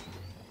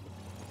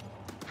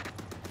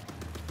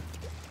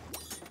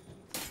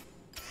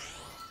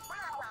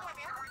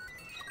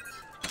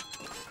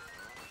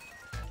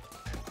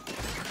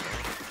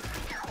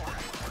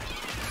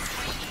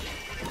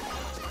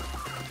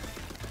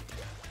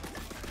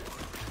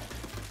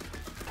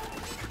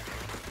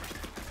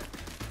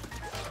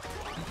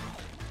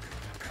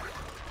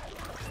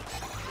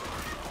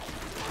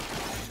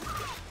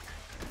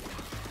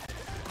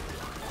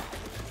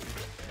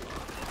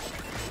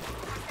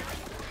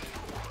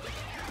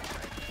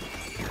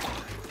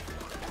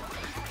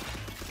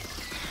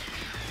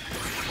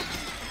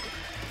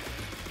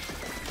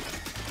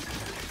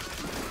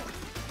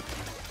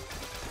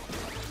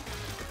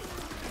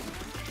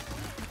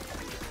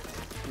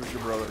 Where's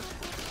your brother?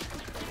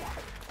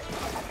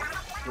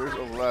 Where's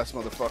the last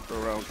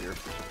motherfucker around here?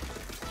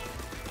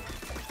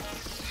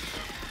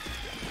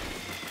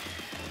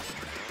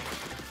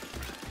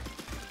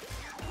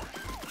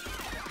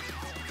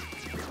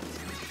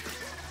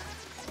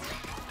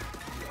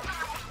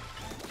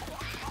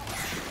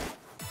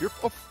 You're,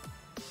 oh,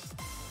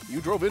 you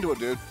drove into it,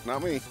 dude,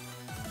 not me.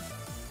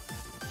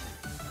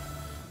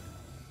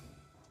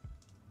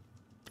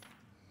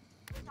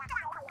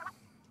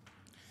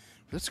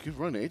 That's a good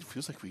run, Age.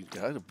 Feels like we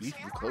gotta be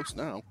close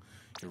now.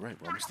 You're right,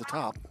 we're almost the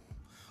top.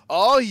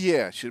 Oh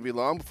yeah, shouldn't be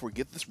long before we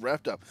get this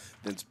wrapped up.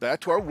 Then it's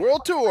back to our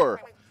world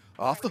tour.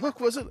 Off the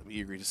hook, was it?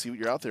 You agree to see what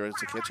you're out there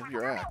to catch up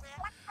your act.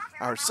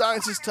 Our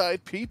science is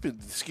tight. Peep the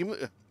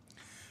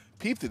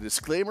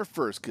disclaimer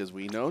first, because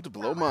we know to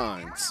blow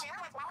minds.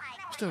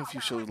 We still have a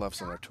few shows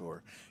left on our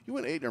tour. You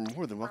and Aiden are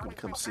more than welcome to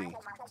come see.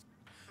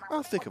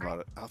 I'll think about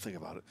it. I'll think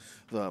about it.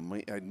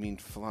 I mean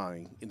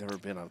flying. You've never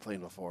been on a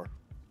plane before.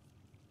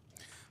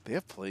 They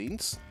have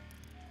planes?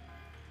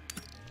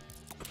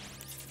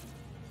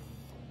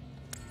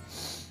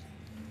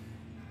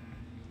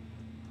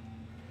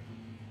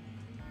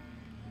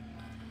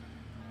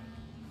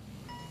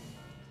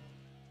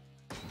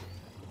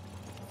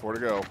 Four to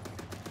go.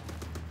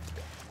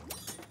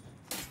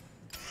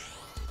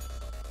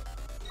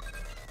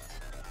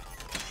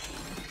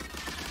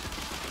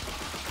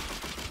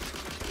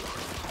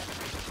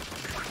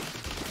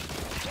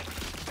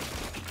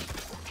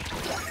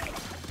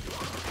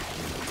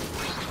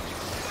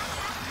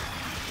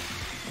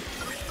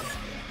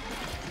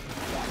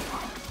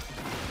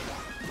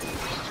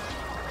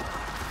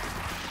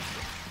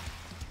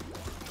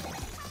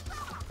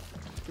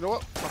 You know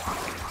what?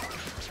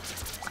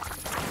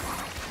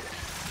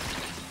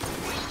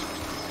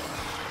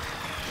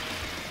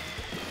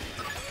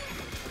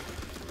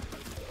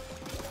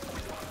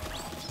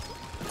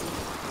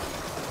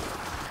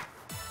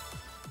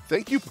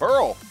 Thank you,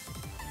 Pearl.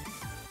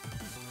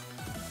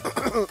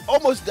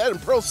 Almost dead,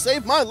 and Pearl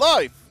saved my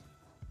life.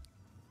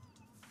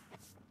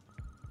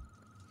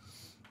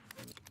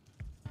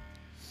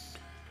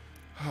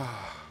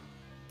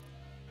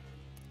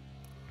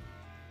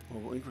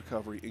 Mobile ink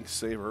recovery, ink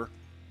saver.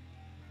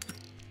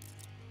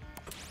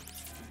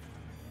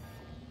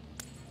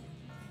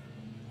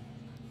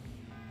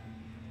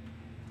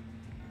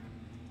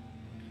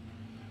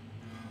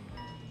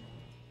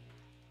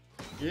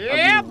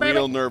 Yeah, I'm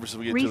real nervous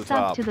when we get to the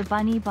top. Resub to the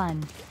bunny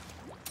bun.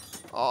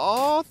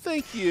 Aw,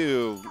 thank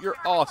you. You're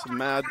awesome,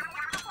 Mad.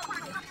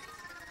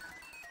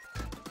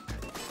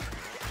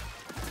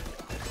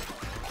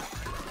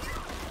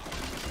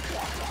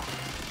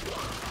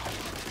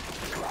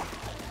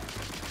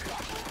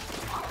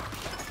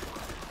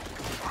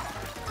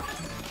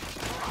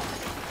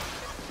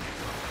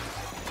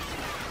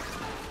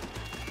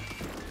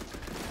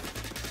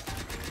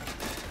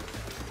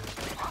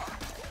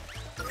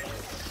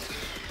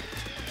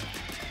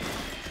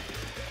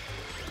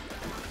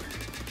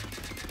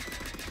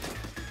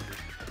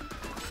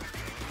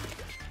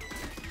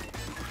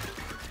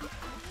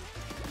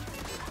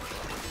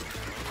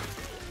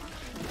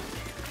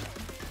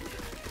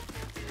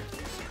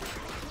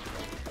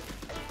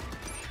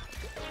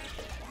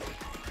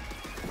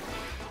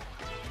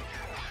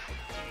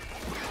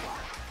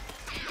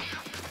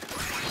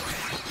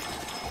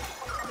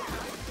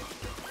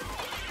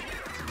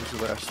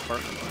 The last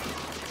partner.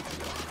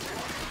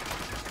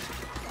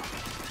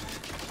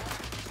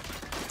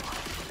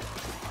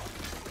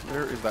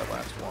 Where is that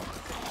last one?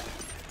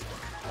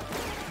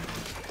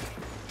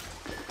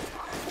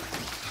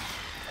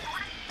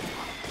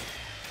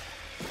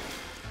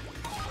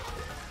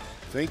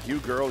 Thank you,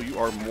 girl. You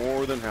are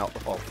more than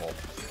helpful.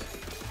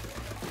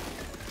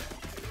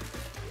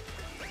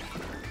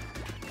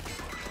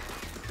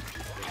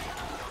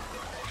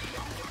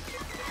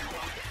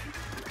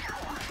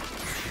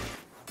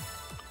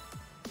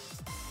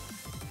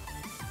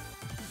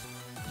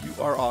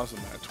 You are awesome,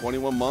 man.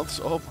 21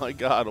 months? Oh my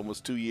god,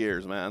 almost 2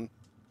 years, man.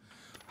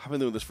 I've been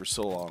doing this for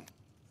so long.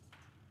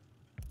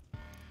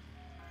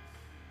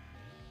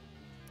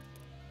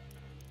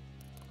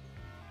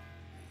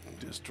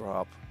 Just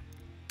drop.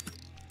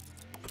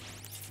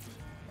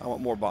 I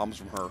want more bombs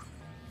from her.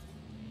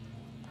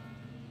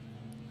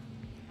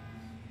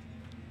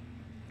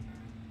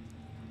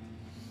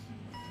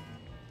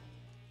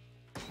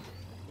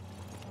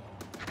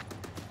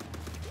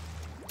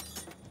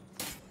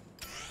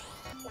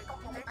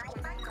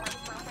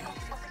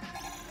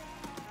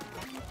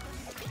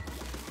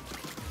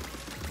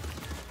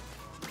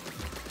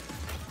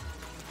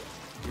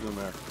 Get in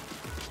there.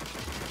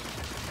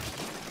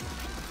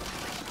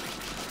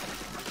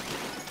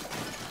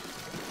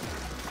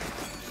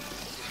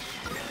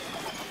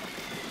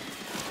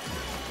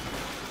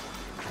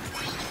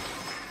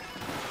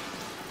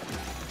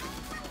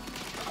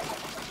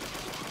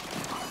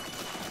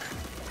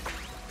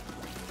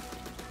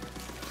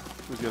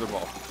 Who's the other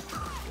ball?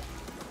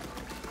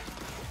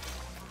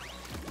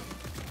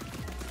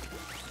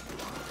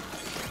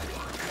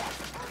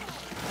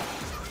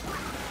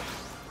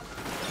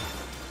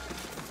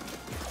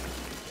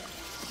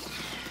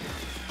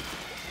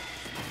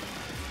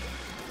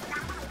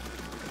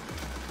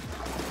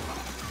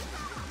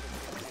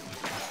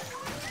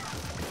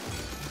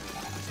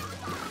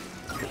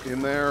 Get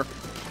in there.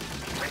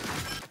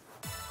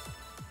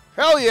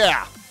 Hell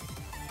yeah!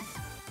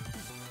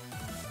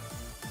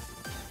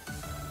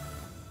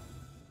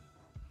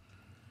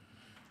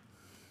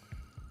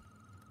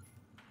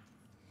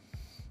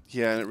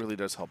 Yeah, and it really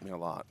does help me a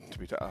lot, to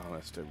be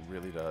honest. It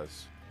really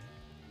does.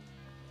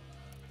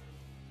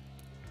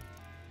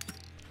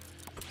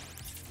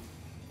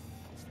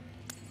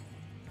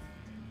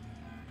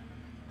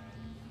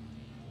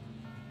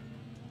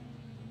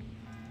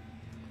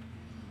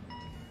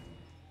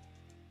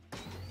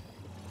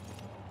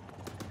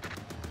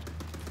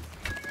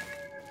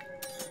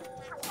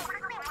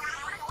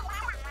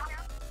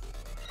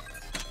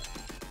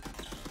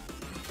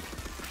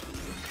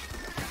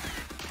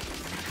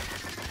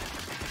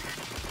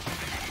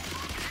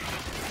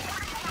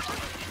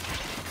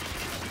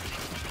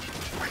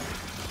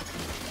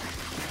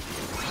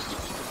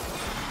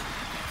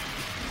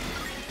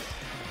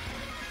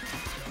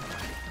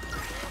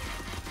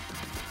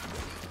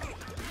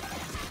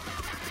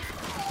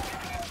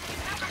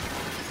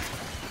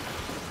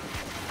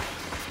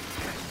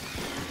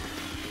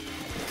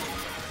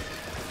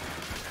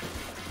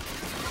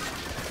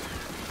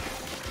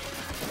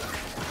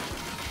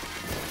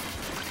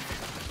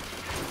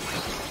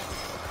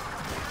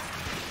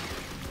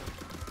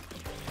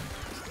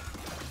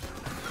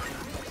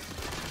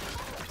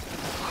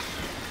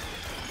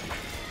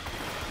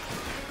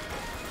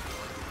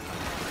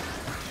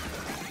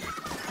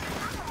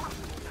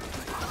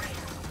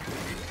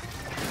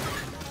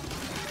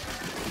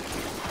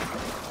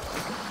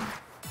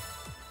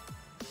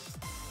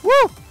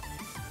 Woo!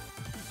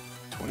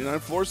 29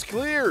 floors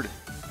cleared.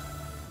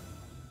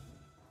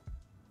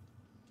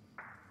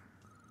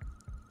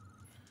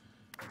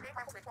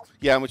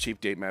 Yeah, I'm a cheap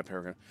date, Matt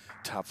Paragon.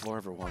 Top floor,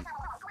 everyone.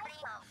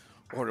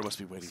 Order must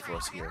be waiting for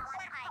us here.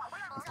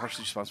 I'm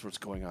partially responsible for what's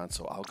going on,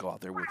 so I'll go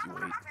out there with you.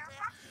 Wait.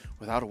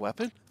 Without a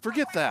weapon?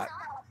 Forget that.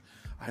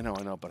 I know,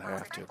 but I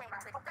have to.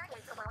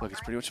 Look,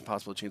 it's pretty much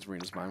impossible to change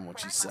Marina's mind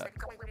once she's set.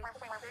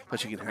 But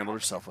she can handle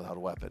herself without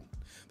a weapon.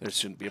 There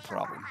shouldn't be a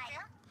problem.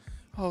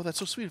 Oh, that's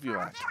so sweet of you,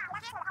 Act.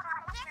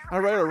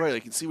 All right. I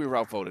can see we were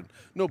outvoted.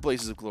 No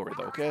blazes of glory,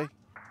 though, okay?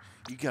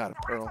 You got it,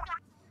 Pearl.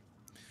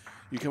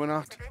 You coming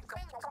out?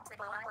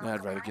 No,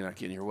 I'd rather not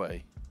get in your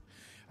way.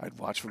 I'd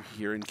watch from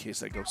here in case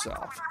that goes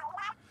south.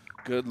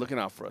 Good looking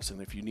out for us, and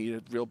if you need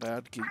it real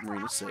bad, keep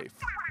Marina safe.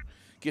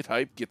 Get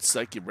hyped, get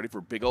psyched, get ready for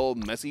a big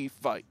old messy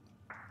fight.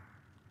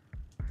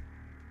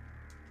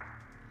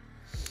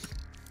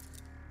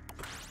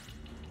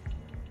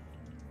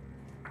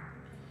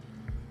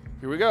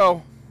 Here we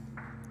go.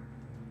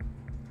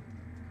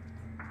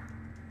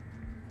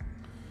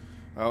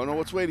 I don't know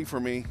what's waiting for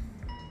me.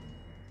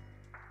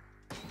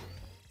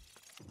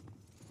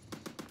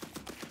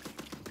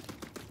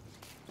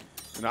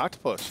 An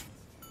octopus.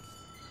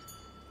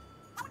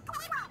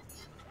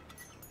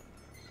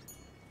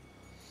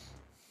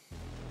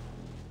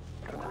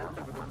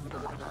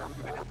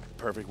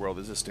 Perfect world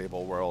is a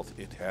stable world.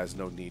 It has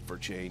no need for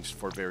change,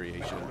 for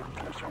variation.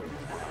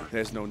 It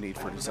has no need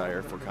for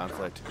desire, for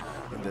conflict.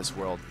 In this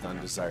world,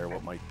 none desire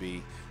what might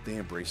be. They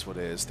embrace what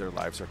is. Their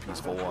lives are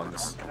peaceful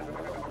ones.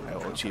 I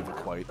will achieve a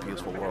quiet,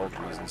 peaceful world.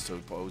 Reasons to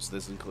oppose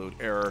this include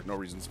error, no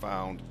reasons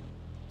found.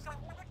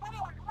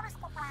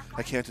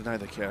 I can't deny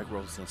that chaotic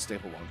world is an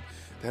unstable one.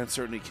 That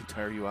uncertainty can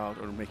tire you out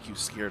or make you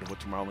scared of what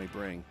tomorrow may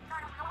bring.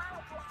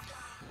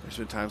 There's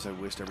been times I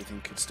wished everything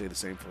could stay the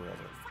same forever.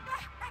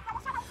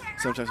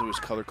 Sometimes I wish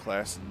color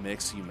class and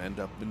mix, you end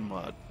up in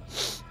mud.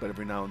 But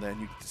every now and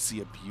then you can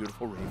see a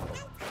beautiful rainbow.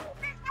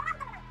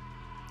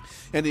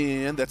 And in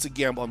the end, that's a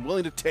gamble I'm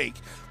willing to take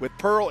with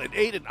Pearl and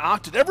 8 and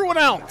Oct and everyone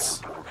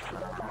else.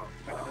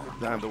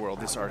 I'm the world.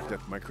 This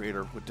architect, my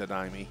creator, would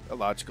deny me.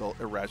 Illogical,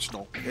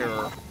 irrational,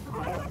 error.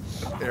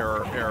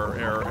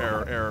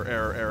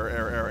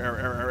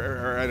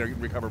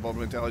 Irrecoverable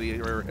mentality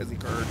error has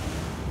occurred.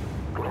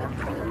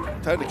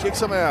 Time to kick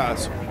some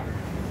ass.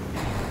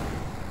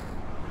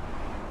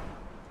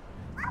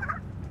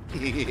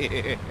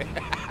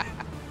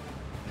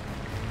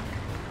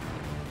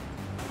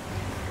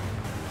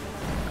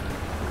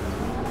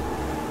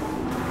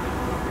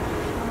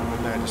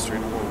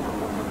 Magistrate forward.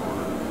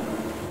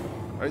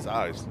 Nice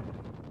eyes.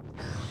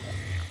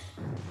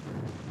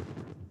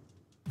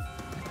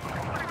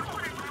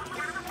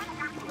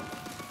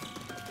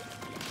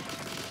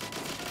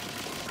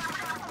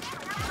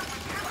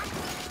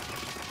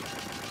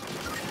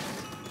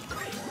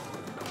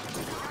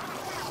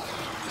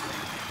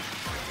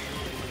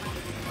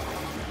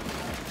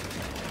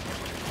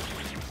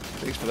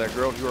 Thanks for that,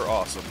 girl. You are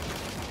awesome.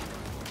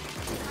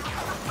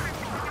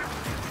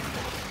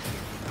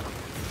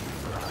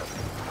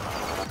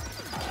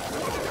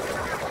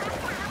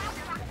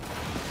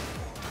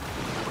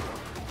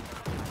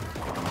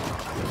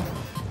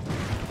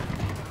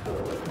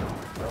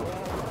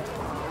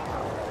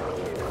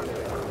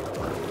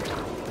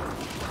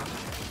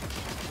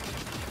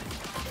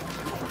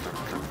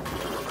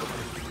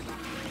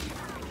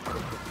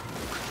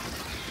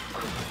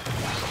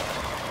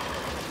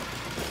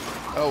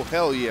 Oh,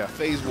 hell yeah.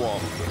 Phase wall.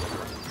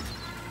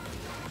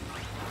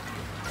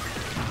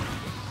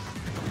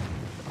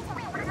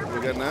 What do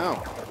we got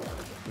now?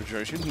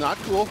 Regeneration. Not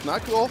cool.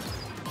 Not cool.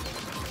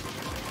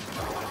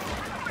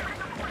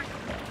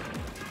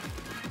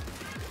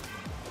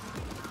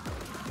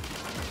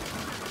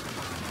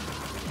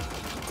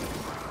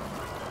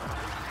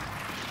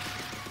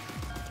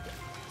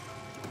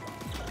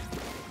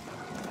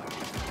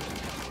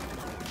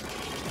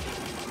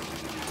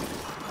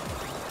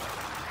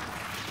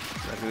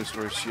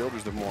 Destroy shield, or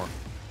is there more?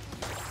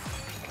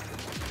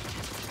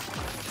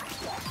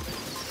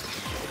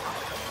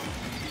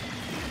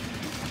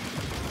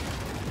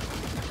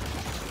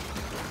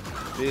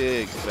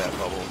 Big fat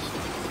bubbles.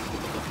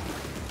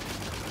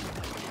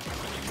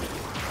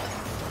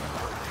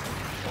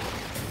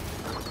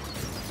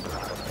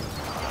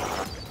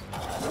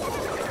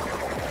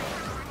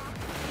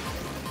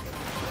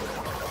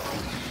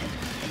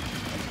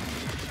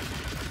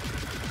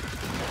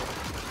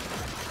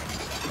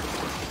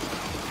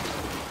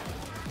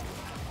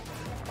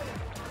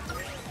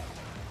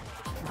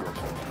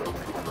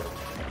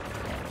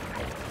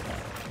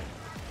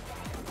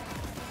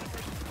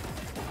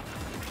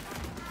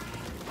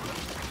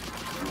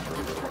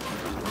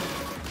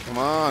 Come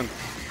on.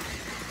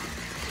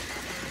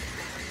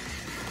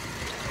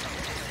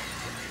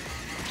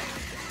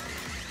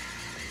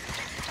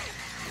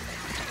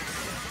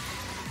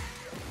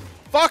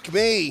 Fuck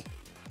me.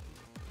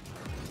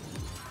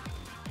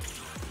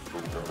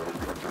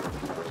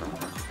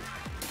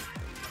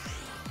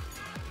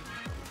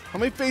 How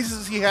many faces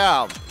does he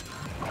have?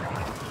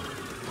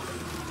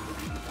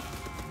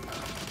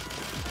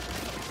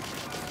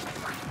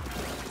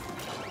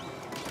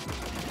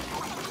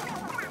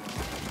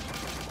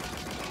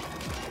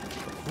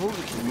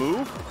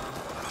 Move?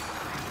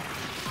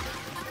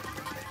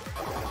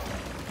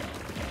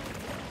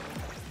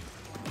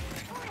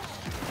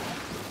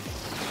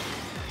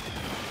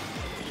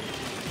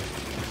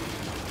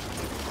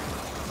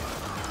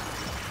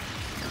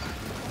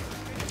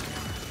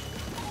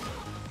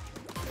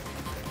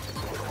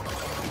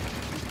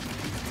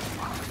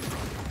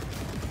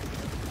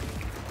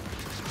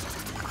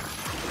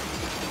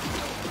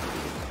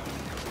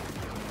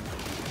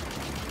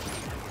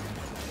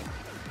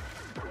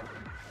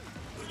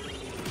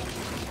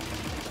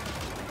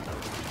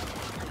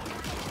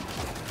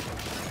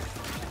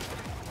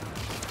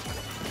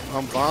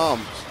 I'm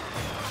bombed.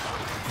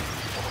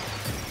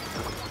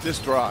 This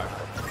drive.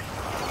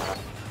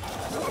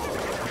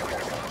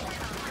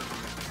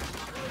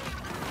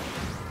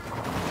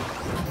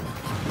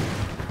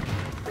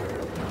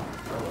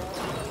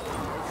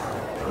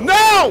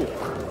 No!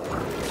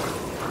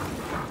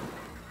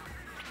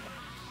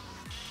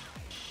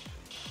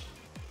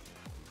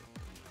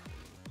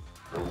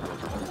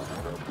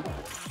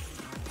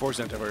 Force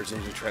antivirus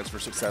engine transfer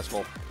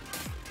successful.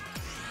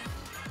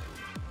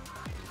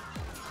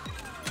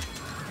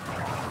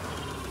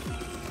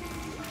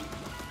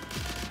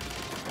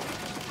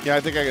 Yeah, I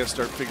think I gotta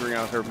start figuring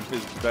out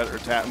his better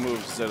tap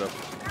moves instead of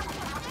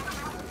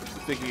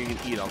thinking you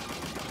can eat them.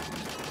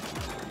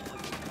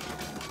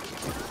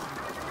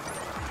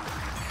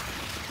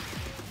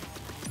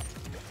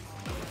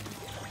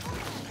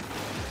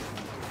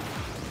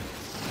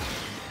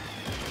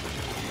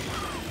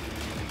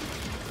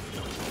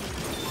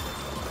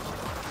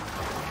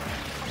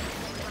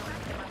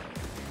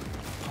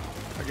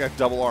 got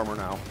double armor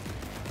now.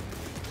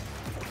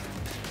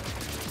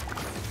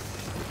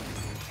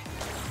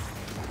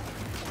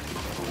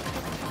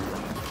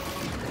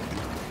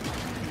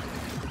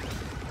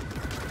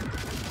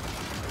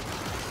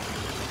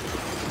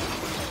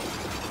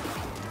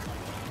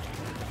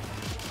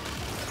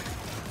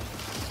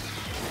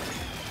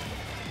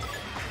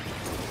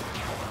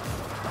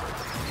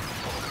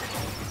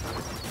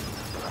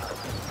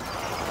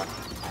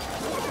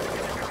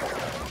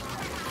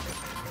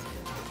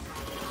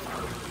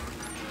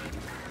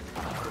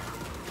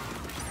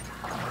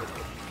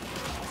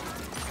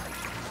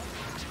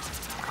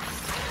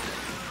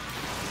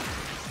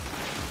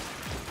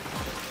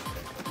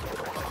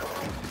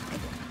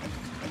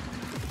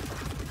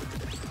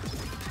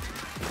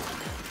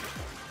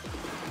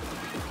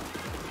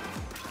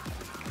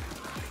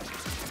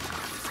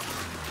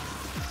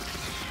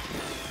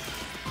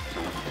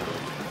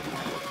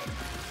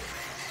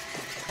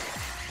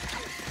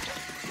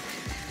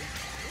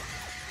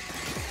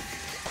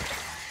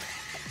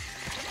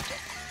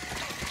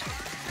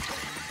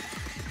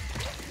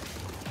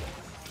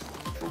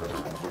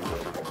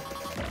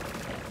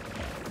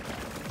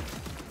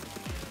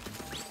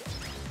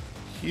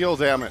 Heal,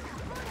 damn it.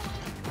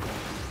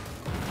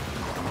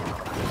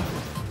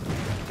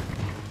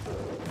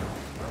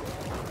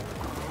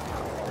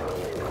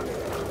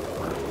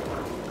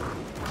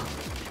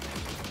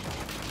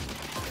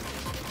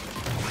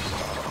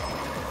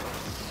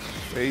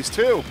 Phase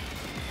 2.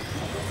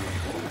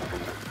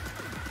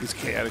 These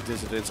chaotic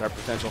dissidents are a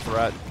potential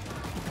threat.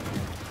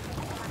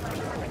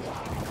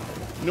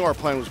 You know our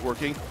plan was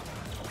working.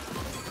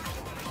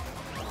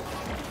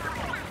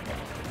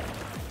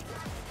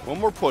 One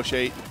more push,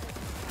 8.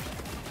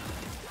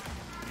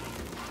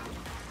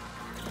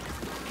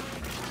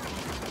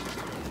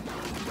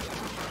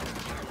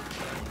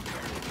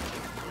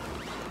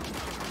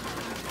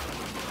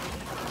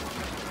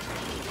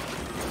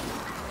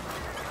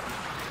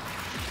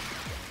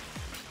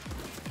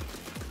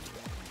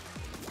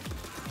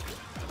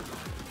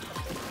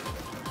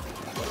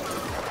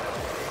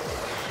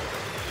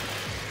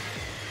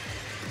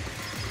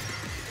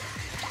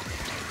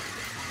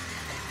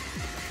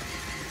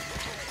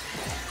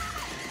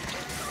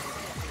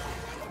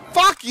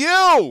 Fuck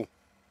you!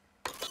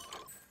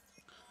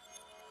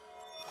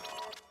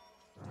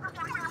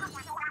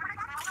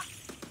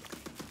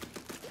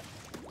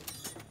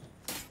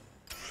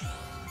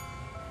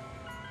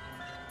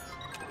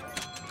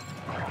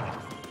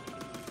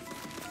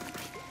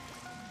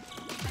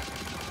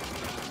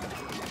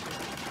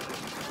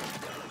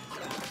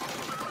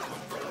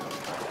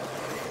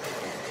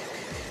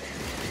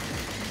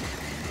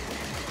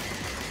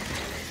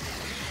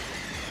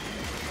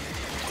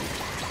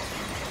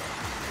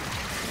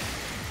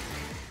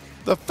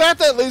 The fact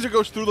that laser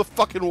goes through the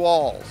fucking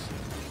walls.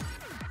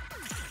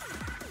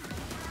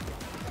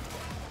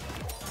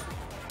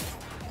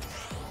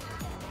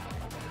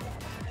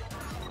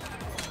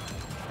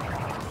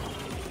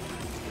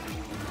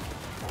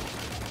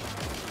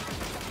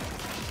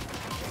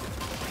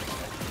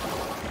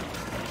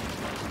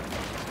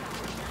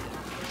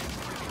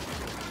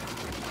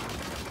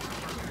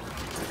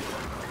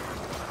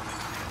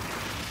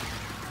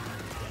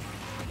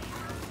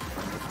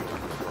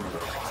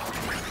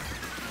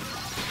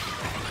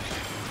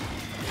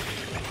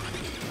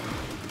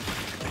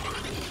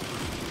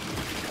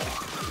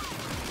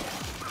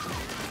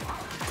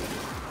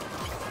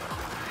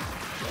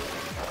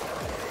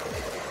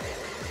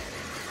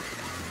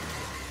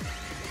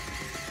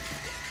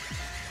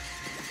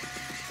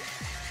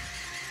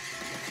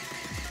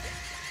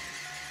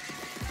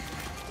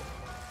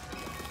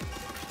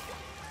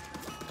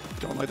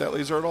 Don't like that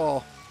laser at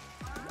all.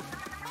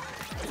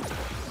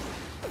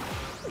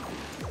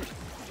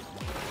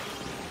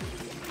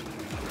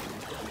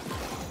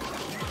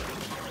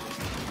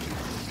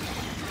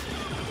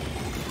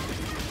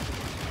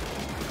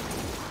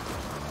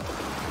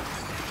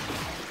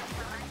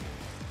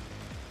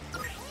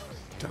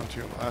 Down to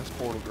your last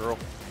portal, girl.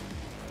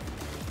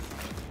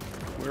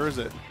 Where is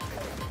it?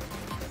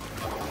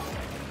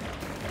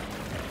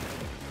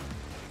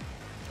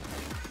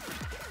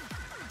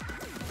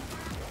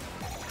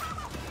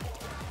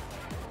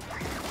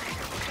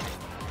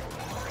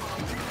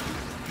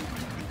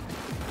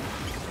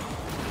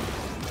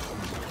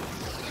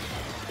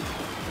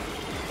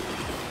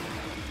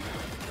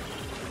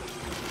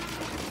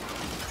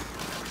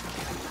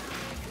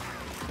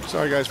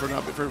 Sorry guys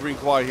for being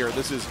quiet here.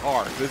 This is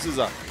hard. This is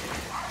a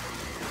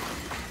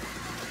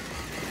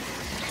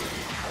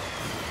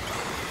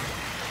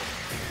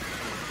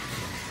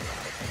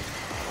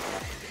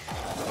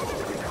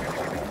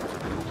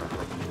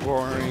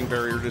warning,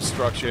 barrier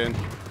destruction.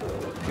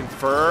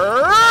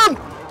 Confirm.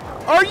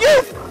 Are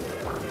you?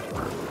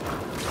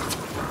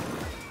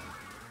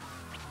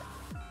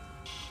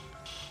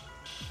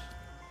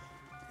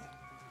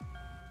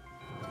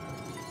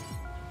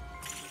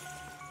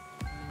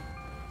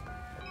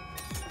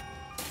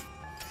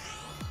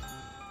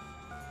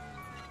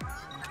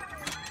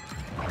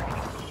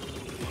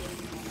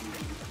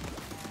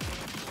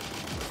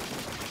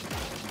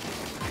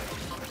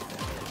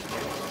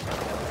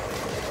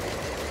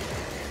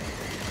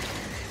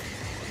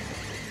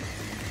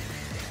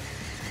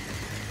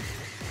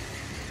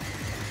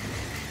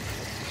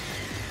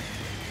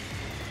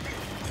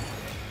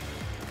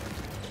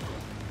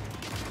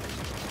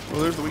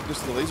 Well, there's the weakness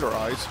to the laser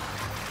eyes.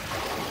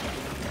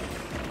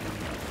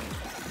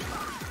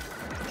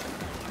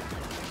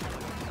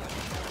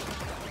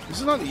 This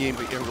is not aimed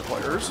at younger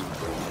players.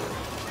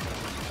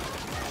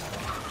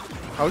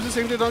 How is this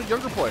aimed at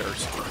younger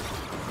players?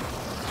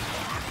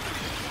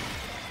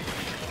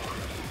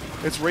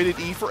 It's rated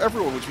E for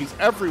everyone, which means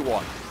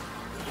everyone.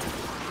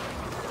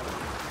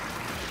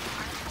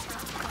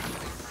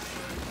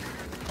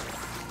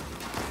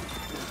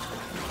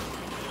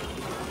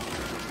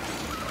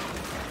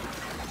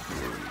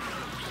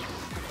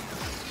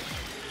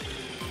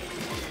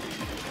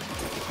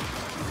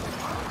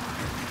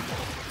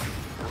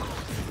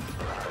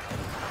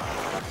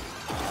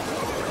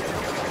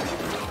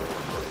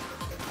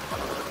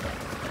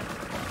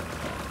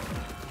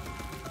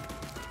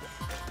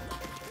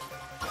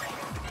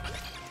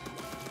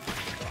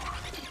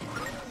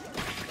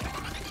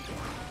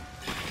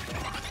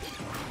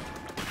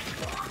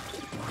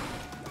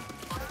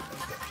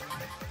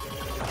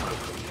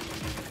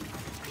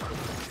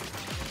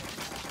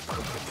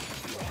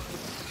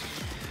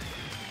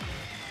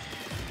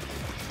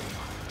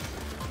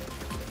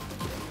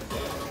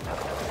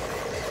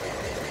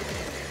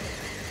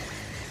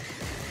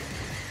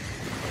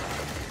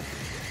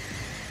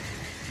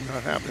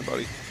 Not happening,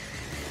 buddy.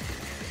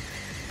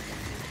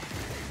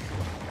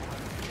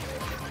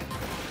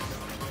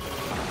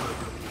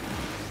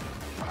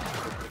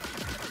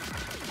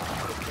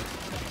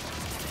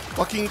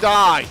 Fucking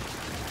die!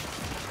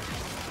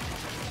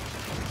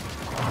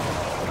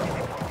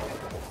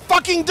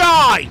 Fucking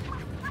die!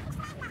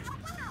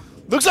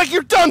 Looks like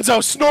you're donezo,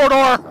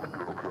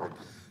 Snortor!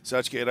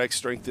 Such Gatex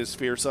strength is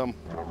fearsome.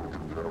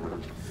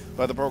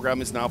 But the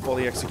program is now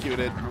fully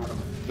executed.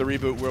 The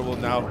reboot where we'll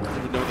now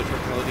know the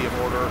tranquility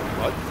of order.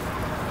 What?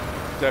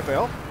 Did I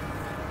fail?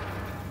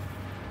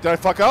 Did I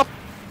fuck up?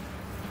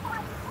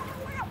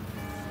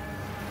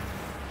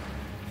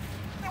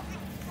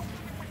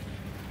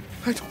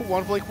 I don't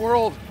want to play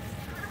World.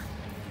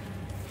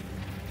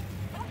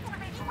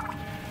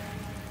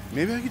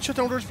 Maybe I can shut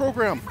down Order's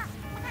program.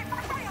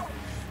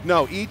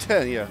 No,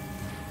 E10, yeah.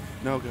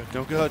 No good,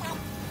 no good.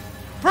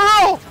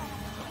 Pearl!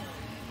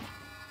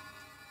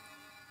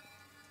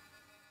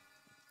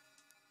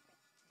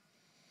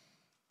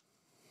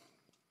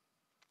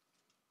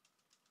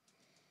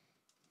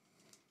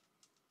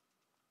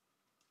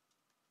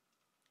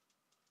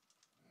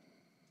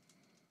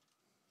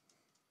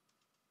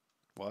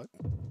 What?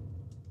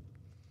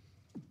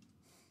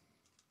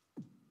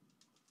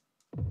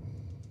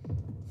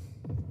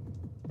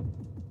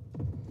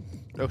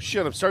 Oh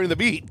shit, I'm starting the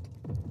beat.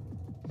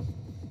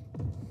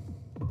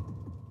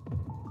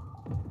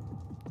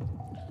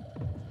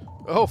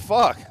 Oh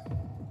fuck.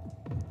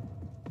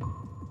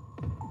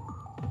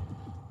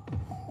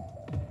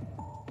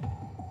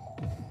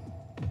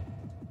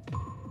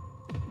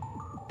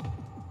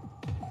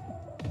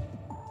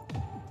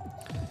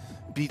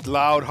 Beat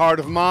loud,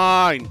 heart of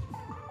mine.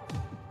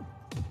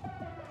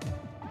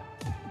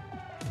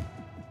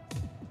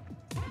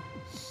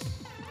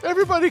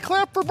 Everybody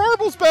clap for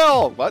Barble's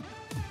Bell! What?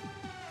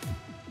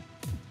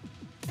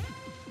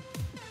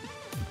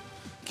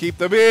 Keep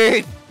the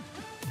beat!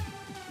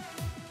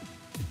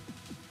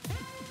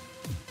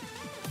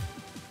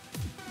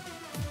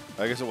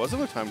 I guess it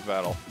wasn't a timed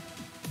battle.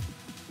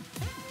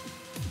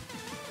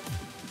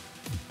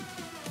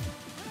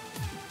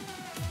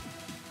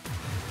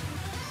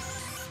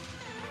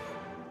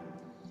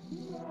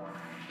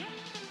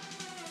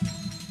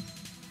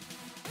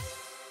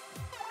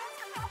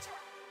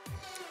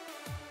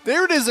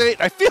 There it is,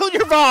 8. I feel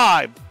your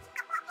vibe.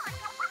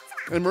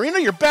 And Marina,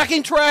 your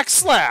backing track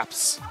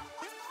slaps.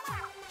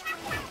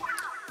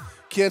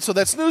 Cancel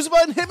that snooze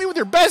button. Hit me with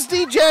your best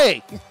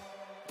DJ.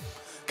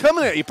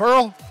 Coming at you,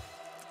 Pearl.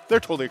 They're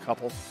totally a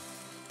couple.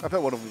 I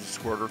bet one of them is a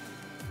squirter.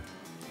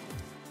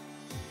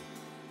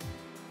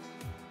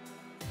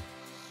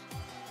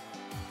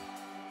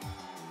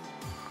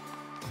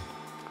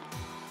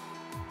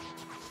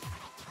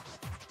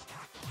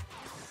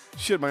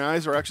 Shit, my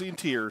eyes are actually in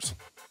tears.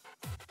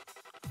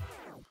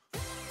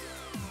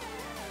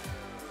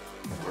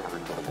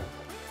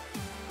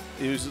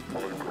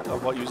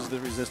 What uses the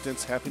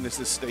resistance? Happiness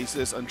is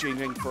stasis,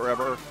 unchanging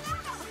forever.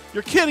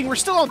 You're kidding, we're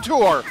still on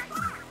tour!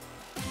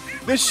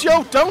 This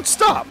show don't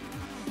stop!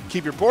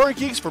 Keep your boring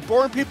geeks for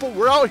boring people,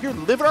 we're out here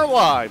living our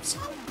lives!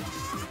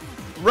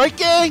 Right,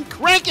 gang?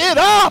 Crank it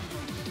up!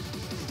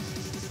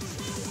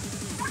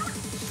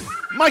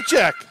 Mic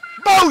check!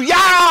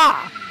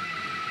 Booyah!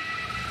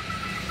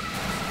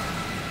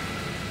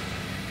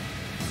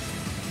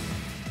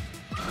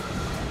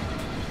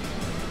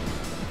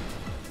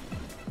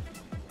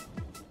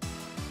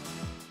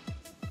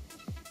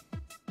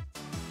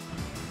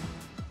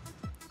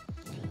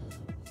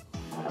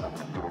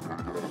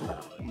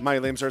 My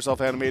limbs are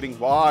self-animating.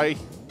 Why?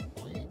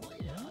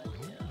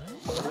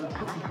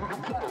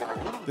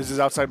 This is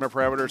outside my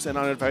parameters. An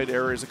unidentified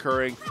error is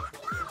occurring.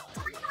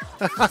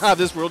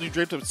 This world you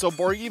dreamt of is so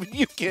boring, even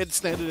you can't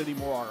stand it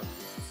anymore.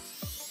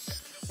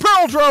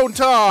 Pearl drone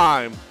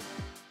time!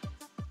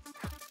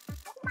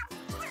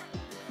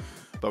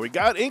 But we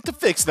got ink to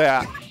fix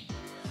that.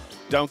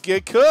 Don't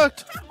get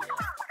cooked.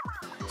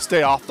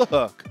 Stay off the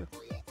hook.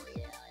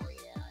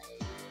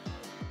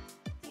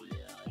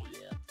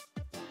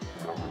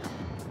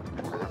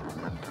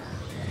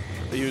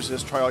 They use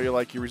this, try all you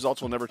like, your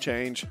results will never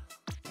change.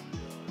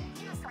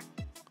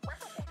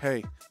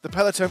 Hey, the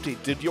pallet's empty.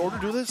 Did your order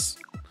do this?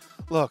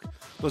 Look,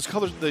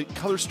 the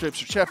color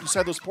strips are trapped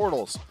inside those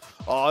portals.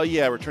 Oh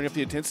yeah, we're turning up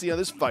the intensity on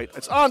this fight.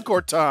 It's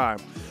encore time.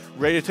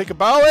 Ready to take a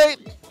bow,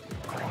 mate?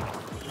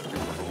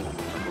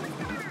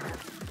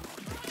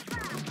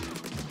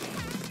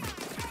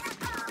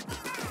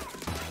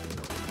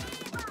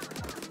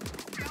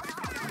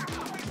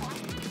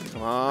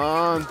 Come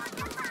on.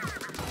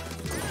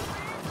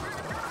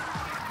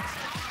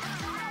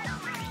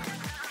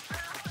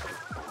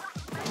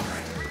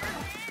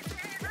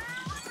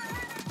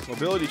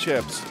 Mobility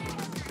chips.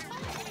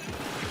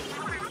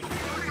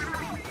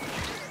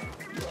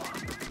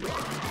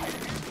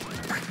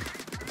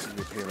 This is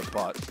a pain in the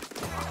butt.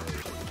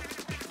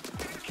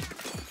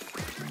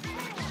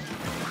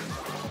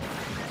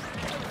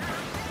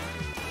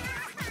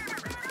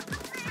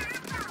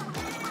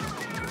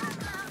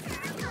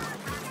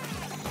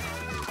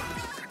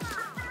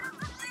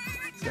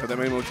 You have that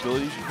many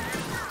mobilities?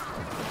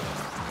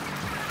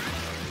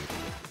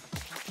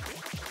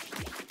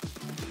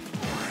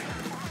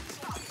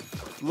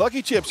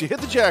 Lucky Chips, you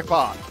hit the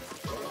jackpot.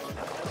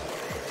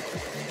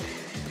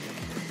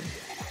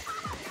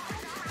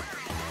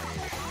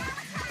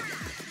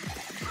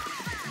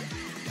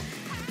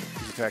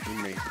 He's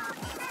attacking me.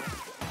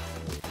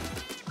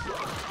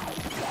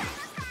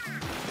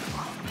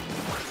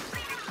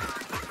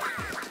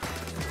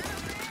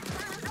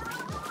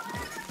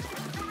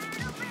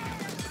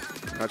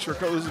 Not sure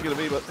what this is going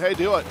to be, but hey,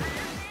 do it.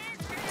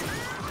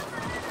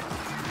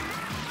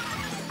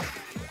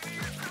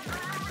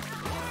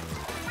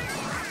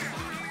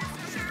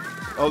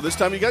 Oh, this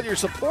time you got your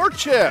support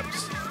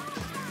chips.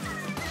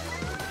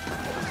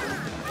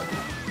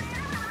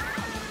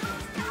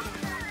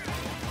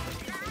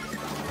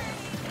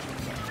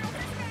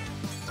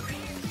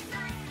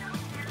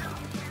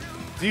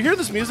 Do you hear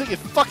this music? It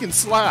fucking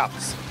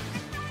slaps.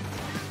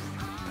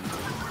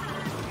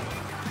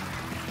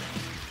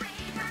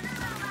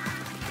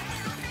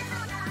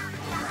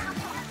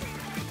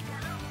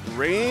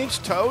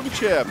 Range tone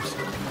chips.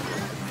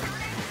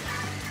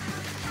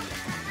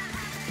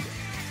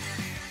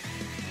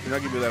 You're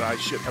not gonna do that ice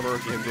shit ever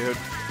again, dude.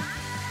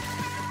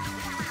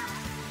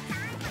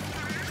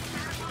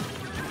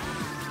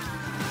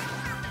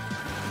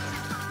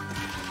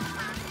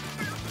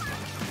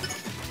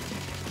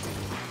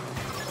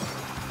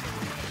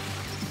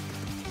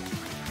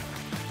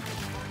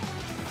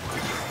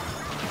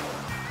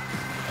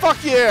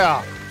 Fuck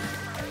yeah!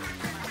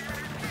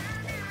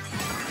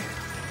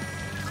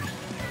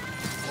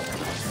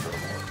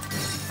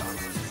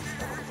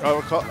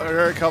 Oh,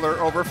 color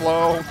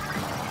overflow.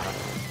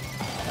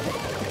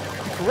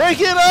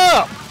 Crank it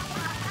up!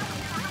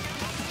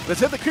 Let's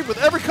hit the creep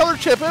with every color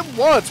chip at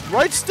once.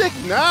 Right stick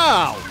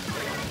now.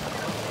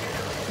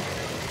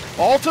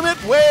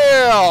 Ultimate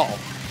whale.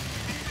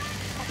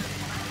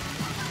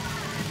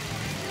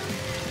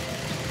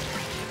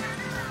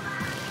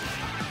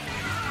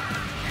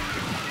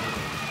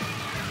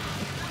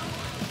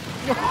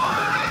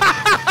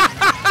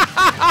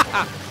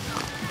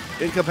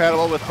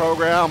 Incompatible with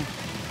program.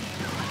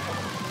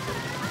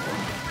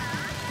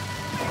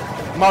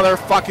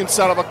 Motherfucking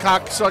son of a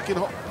cocksucking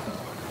ho-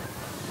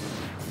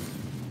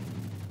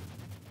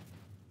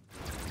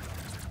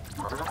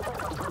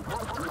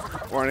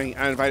 Warning,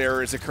 uninvited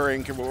error is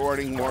occurring.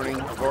 Warning,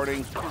 warning,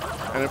 warning.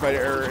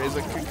 Uninvited error is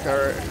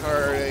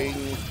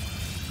occurring.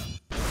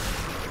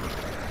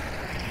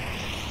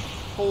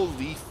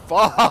 Holy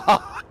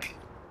fuck.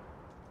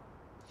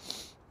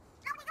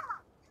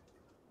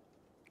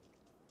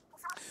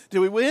 Did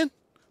we win?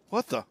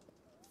 What the?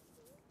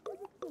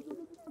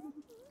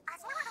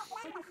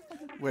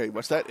 Wait,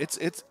 what's that?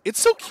 It's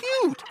so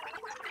cute.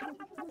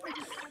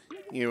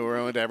 You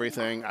ruined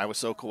everything. I was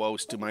so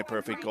close to my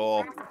perfect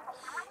goal.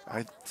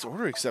 It's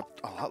order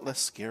except a lot less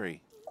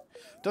scary.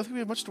 Don't think we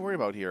have much to worry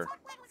about here.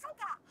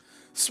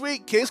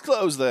 Sweet, case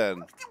closed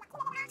then.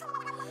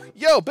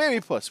 Yo,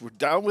 baby puss, we're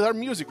down with our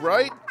music,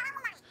 right?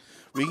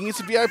 We can get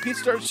some VIP to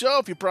start the show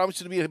if you promise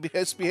to be a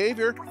best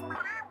behavior.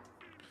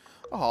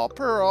 Aw,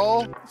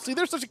 Pearl. See,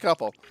 they're such a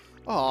couple.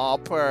 Aw,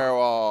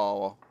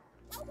 Pearl.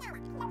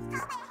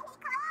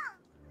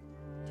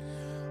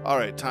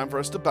 Alright, time for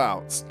us to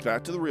bounce.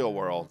 Back to the real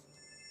world.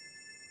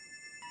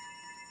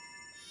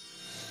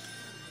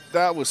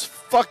 That was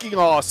fucking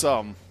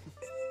awesome.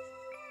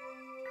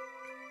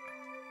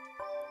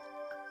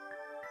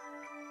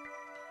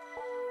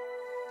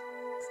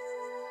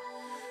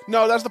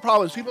 No, that's the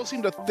problem. Is people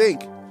seem to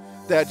think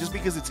that just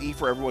because it's E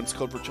for everyone's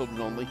code for children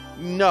only.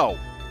 No.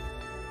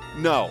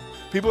 No.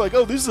 People are like,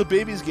 oh, this is a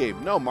baby's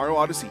game. No, Mario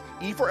Odyssey.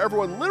 E for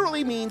everyone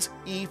literally means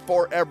E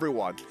for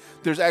everyone.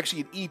 There's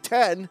actually an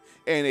E10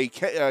 and a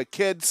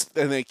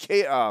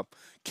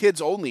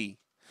kids only,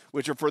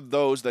 which are for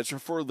those that are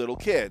for little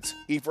kids.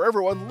 E for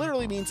everyone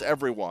literally means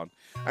everyone.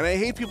 And I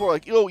hate people who are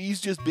like, oh,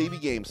 E's just baby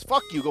games.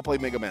 Fuck you, go play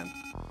Mega Man.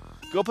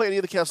 Go play any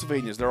of the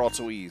Castlevanias, they're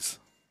also E's.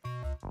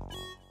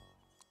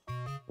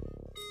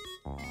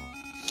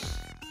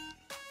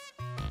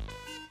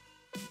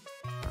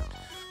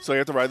 So you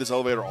have to ride this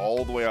elevator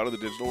all the way out of the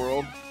digital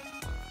world?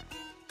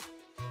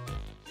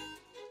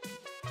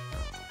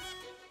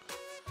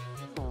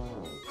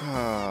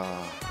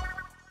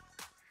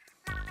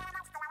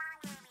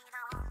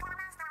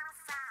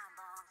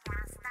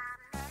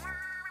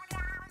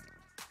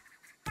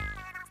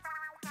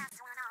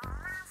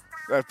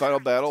 That final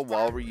battle,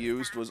 while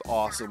reused, was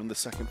awesome in the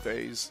second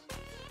phase.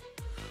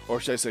 Or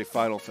should I say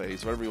final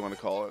phase, whatever you want to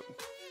call it.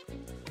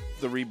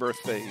 The rebirth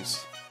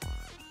phase.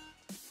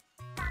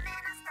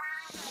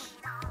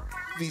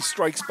 The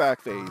strikes back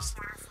phase.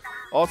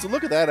 Also,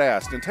 look at that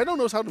ass. Nintendo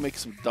knows how to make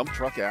some dump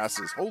truck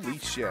asses. Holy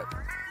shit.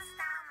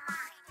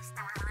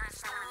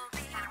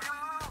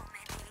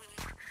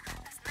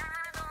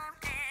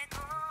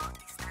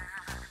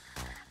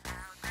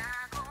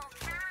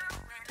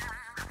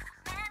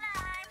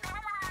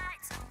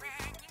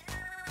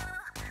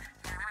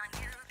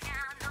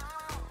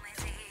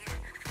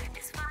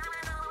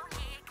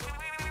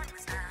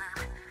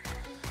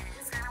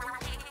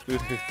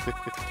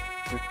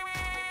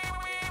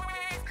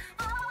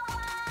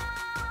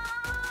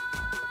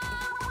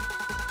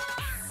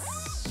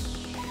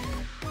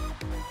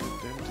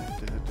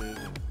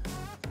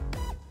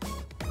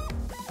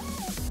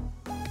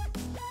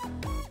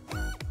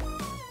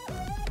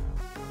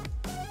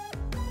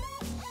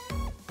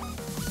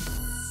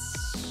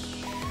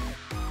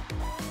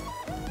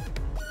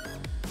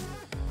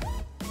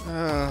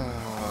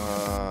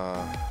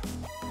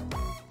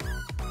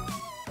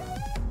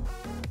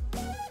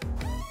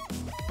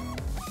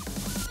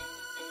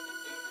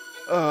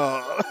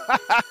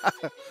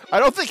 I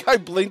don't think I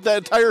blinked that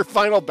entire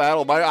final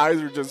battle. My eyes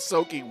are just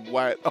soaking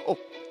wet. Oh,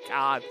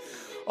 God.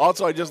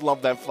 Also, I just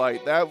love that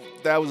fight. That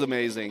was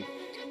amazing.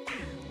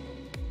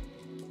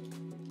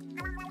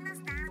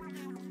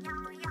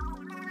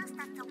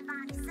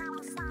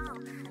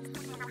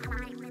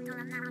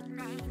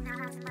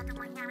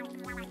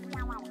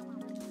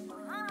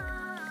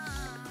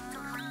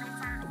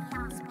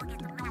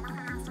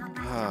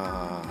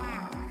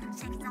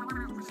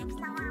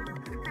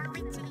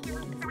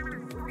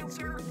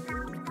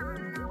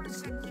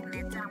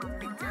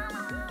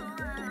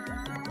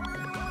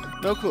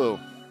 No clue.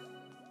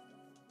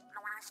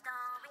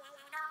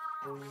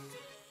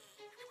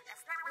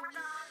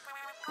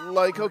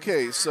 Like,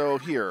 okay, so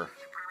here.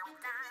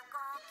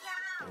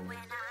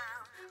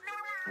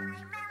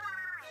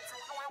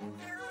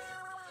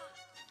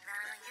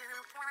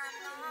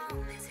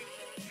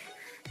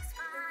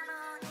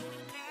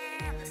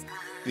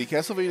 The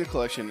Castlevania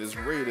collection is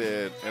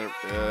rated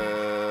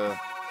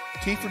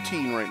T for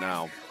teen right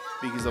now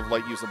because of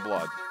light use of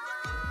blood.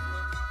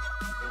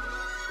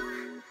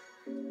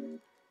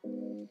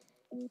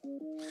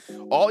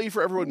 All E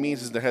for everyone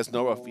means is that it has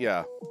no,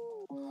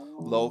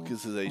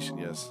 localization,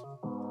 yes.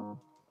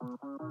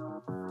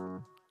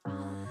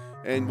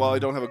 And while I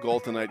don't have a goal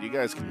tonight, you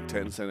guys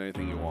can send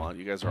anything you want.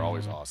 You guys are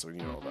always awesome,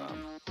 you know that.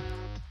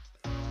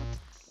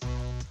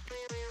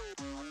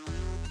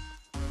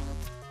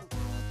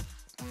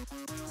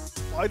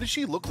 Why does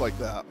she look like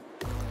that?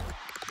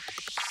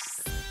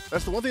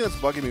 That's the one thing that's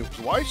bugging me.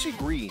 Why is she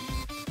green?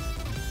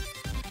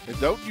 And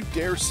don't you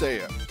dare say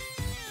it.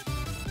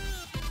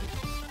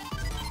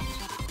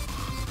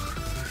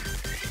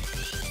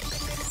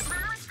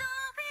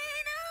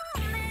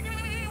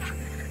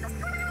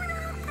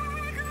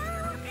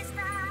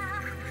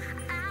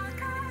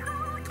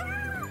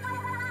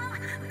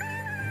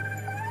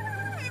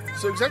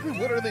 So exactly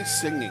what are they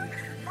singing?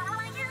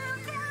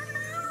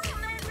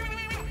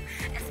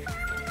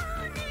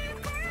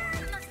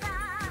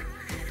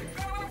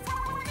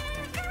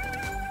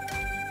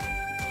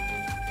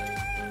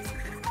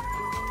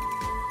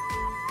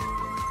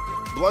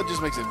 Blood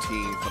just makes it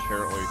teen,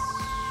 apparently.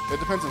 It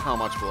depends on how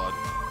much blood.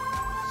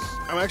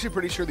 I'm actually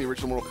pretty sure the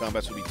original Mortal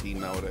Kombat would be teen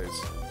nowadays.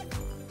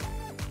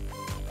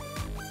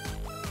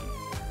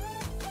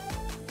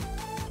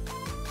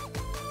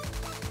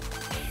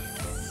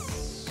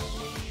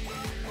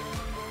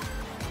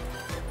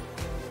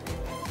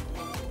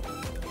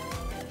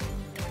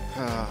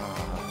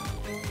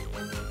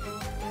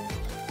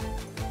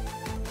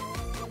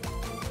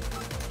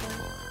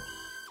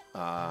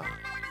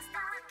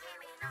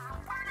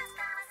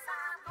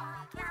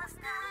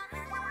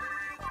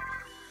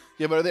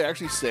 Yeah, but are they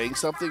actually saying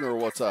something, or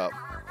what's up?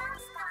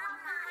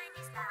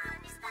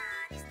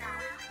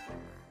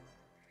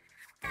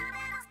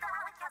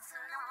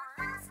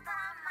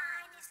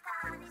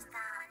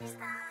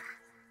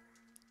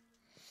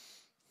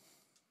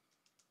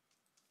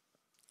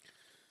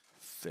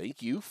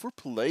 Thank you for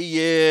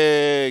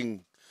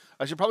playing.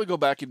 I should probably go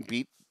back and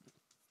beat...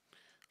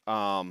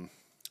 I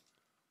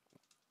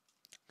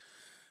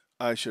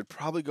should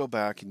probably go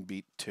back and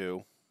beat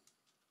 2.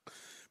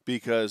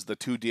 Because the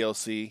 2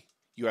 DLC...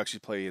 you actually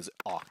play as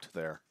Oct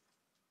there.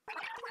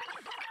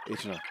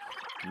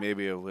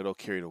 Maybe a little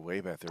carried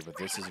away back there, but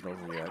this isn't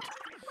over yet.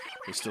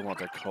 They still want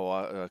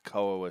their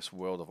coalesced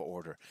world of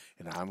order,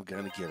 and I'm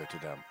gonna give it to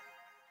them.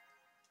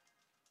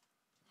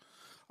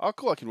 Oh,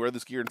 cool! I can wear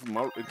this gear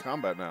in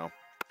combat now.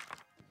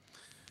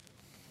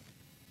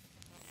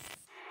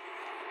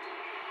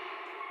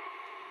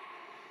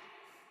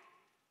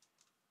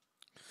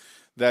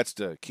 That's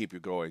to keep you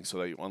going so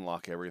that you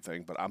unlock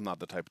everything, but I'm not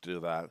the type to do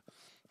that.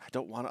 I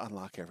don't want to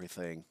unlock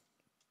everything.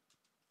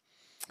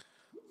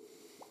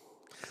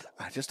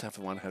 I just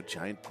want to have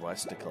giant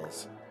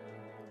breasticles.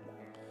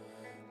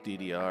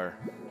 DDR.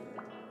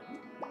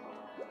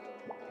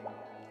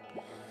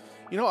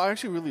 You know, I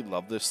actually really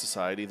love this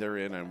society they're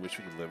in. I wish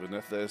we could live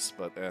in this,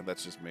 but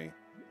that's just me.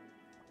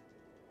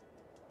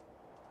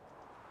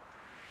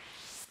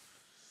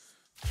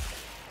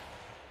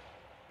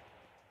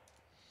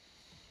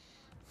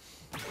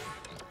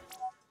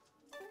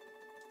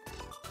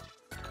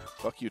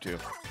 Fuck you two.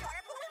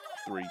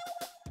 3.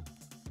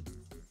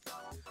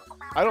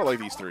 I don't like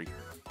these 3.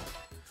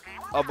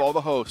 Of all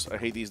the hosts, I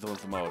hate these the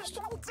ones the most.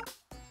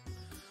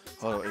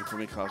 Oh,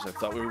 infamy cause I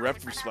thought we were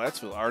repped from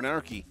Splatsville, our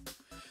anarchy.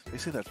 They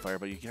say that fire,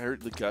 but you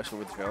heard the gush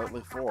over the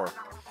Gallantly 4.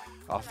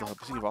 Off the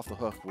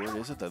hook. Where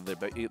is it that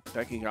they're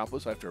backing up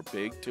us after a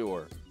big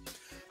tour?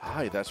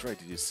 Hi, that's right.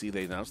 Did you see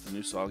they announced the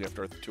new song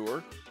after our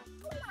tour?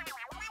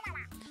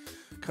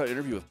 Cut an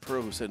interview with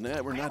Pearl, who said,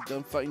 "Nah, we're not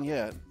done fighting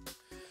yet."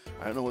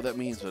 I don't know what that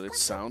means, but it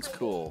sounds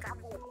cool.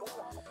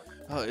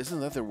 Oh, isn't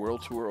that their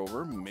world tour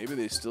over? Maybe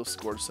they still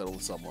scored to settle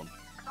with someone.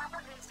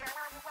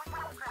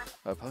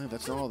 Probably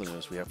that's not all the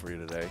news we have for you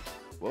today.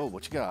 Whoa,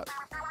 what you got?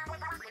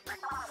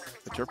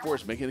 The Turf War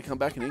is making a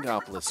comeback in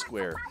Inkopolis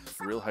Square.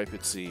 Real hype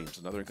it seems.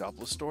 Another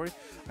Inkopolis story?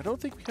 I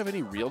don't think we have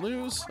any real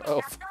news.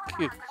 Oh, fuck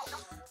you.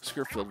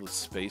 Square filled with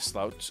space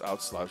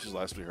slouches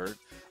last we heard.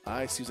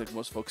 It seems like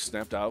most folks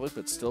snapped out of it,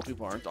 but still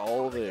people aren't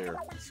all there.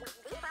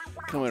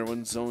 Come on,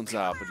 everyone zones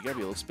out, but you gotta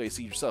be a little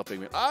spacey yourself, big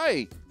man.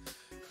 Aye!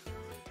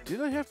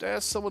 Didn't I have to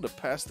ask someone to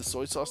pass the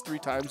soy sauce 3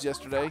 times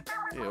yesterday?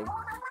 Ew.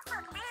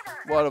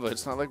 What of it?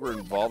 It's not like we're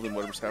involved in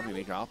whatever's happening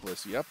in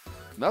Inkopolis. Yep.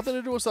 Nothing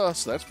to do with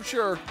us, that's for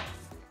sure.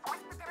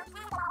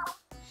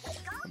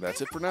 And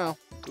that's it for now.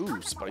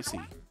 Ooh,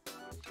 spicy.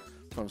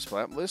 From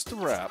Splat List to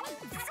Rap.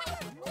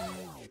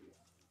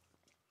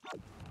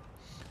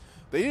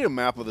 They need a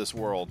map of this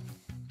world.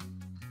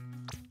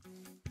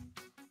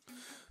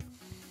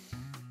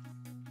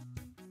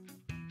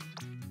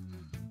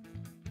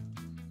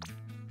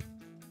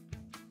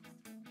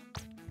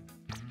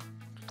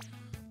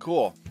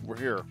 Cool, we're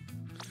here.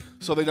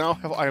 So they now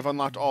I have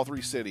unlocked all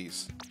 3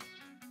 cities.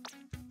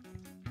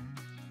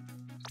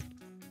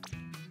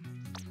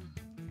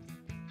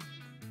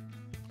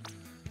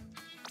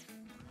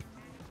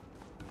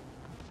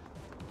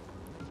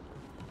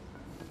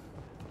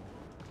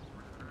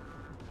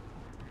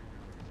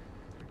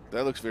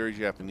 That looks very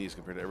Japanese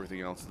compared to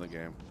everything else in the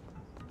game.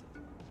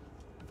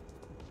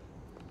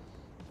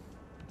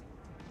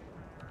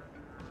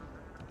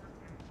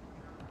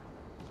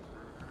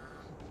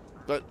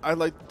 But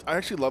I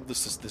actually love this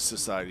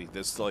society.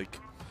 This like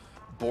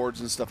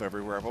boards and stuff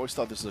everywhere. I've always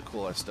thought this is a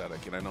cool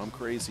aesthetic, and I know I'm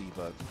crazy,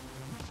 but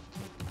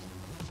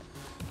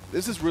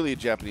this is really a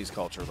Japanese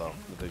culture though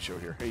that they show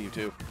here. Hey, you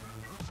two.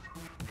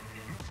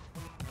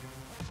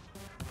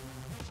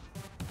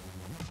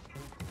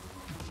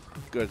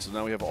 Good, so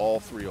now we have all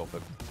 3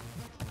 open.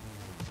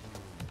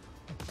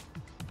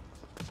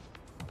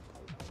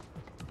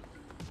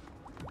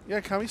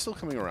 Yeah, Kami's still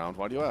coming around.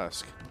 Why do you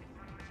ask?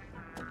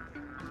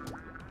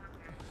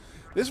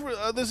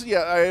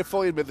 Yeah, I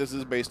fully admit this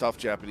is based off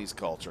Japanese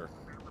culture.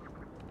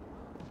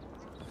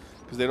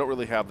 Because they don't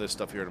really have this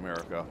stuff here in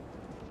America.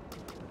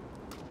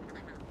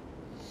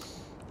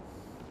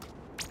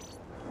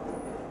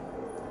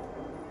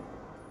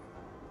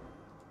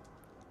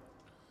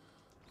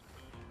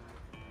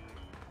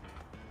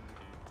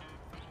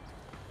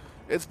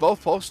 It's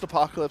both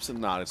post-apocalypse and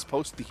not. It's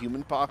post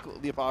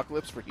the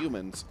apocalypse for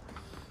humans,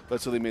 but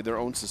so they made their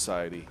own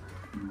society.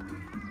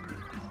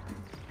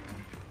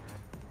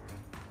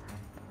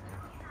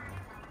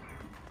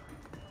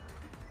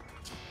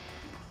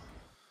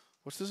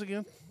 What's this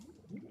again?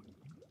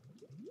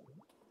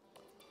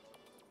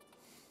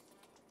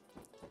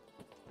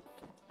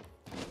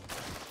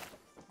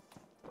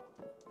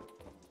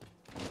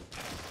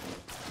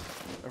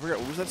 I forgot,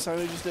 what was that sign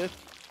I just did?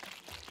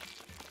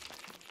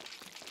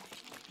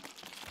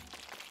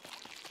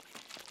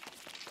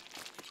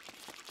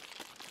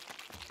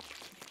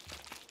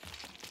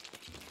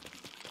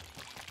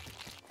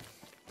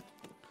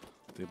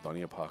 The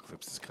bunny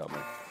apocalypse is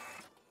coming.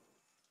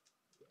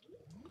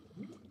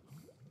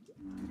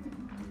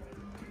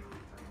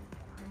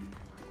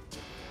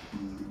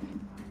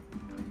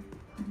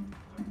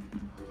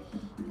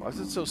 Why is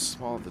it so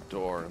small at the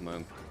door and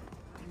then...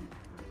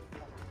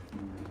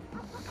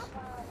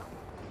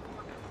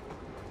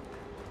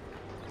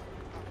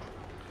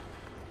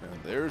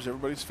 And there's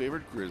everybody's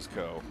favorite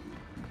Grizzco.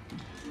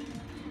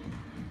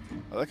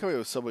 I like how we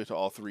have a subway to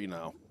all 3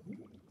 now.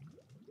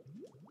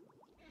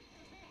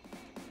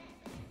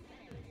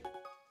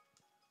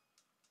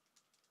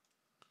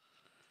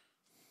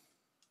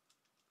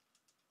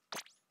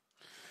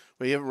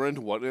 But you haven't run into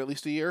what in at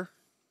least a year?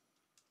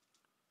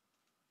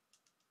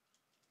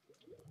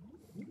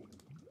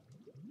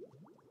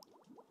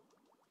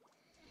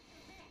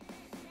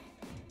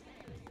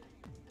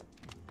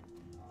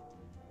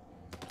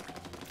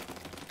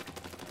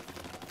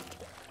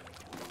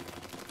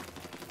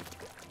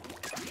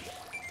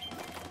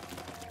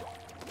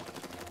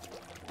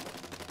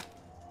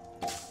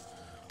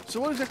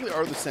 So what exactly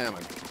are the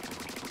salmon?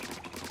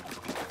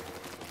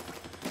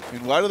 I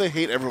mean, why do they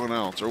hate everyone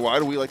else? Or why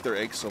do we like their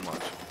eggs so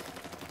much?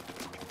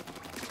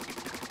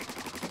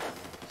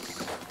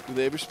 Do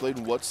they ever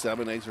explain what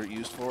salmon eggs are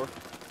used for?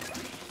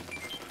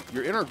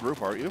 You're in our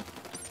group, aren't you?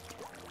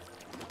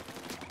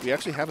 We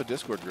actually have a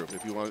Discord group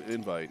if you want to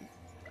invite.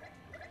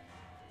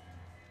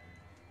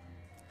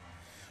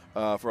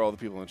 For all the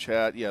people in the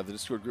chat, yeah, the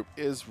Discord group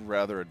is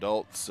rather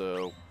adult,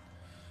 so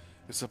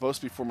it's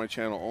supposed to be for my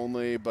channel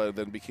only, but it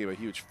then became a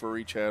huge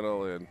furry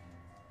channel and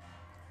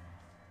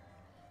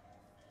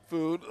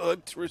food,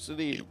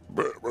 electricity,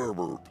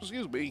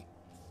 excuse me.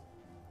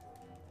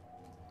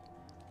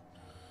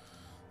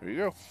 There you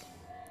go.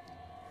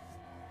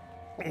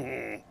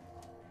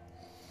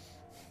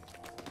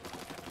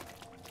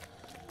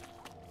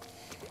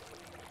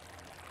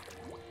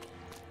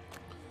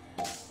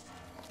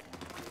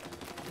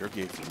 You're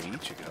gay for me,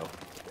 Chico.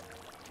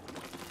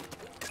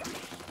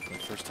 The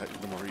first time,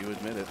 the more you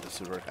admit it, the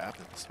sooner it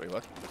happens. Wait,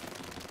 what?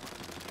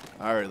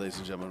 All right, ladies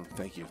and gentlemen,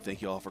 thank you.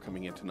 Thank you all for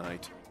coming in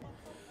tonight.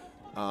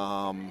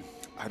 I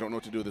don't know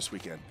what to do this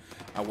weekend.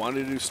 I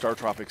wanted to do Star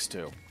Tropics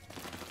 2.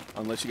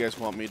 Unless you guys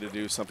want me to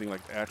do something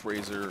like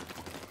ActRaiser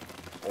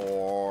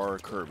or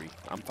Kirby.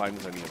 I'm fine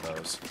with any of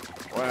those.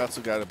 Well, I also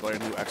got a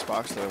brand new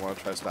Xbox that I want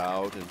to test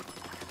out, and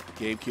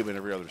GameCube and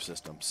every other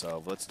system.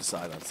 So let's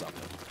decide on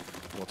something.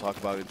 We'll talk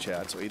about it in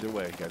chat. So either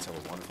way, guys,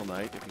 have a wonderful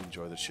night. If you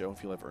enjoy the show,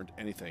 if you'll have earned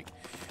anything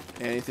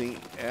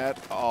at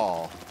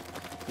all,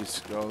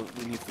 please go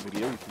beneath the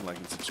video. You can like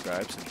and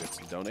subscribe, send bits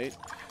and donate.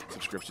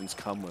 Subscriptions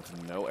come with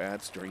no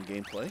ads during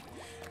gameplay.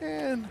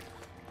 And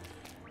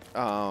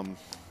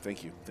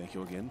thank you. Thank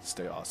you again.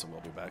 Stay awesome. We'll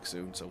be back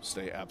soon. So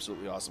stay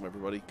absolutely awesome,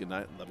 everybody. Good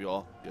night. Love you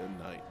all. Good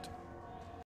night.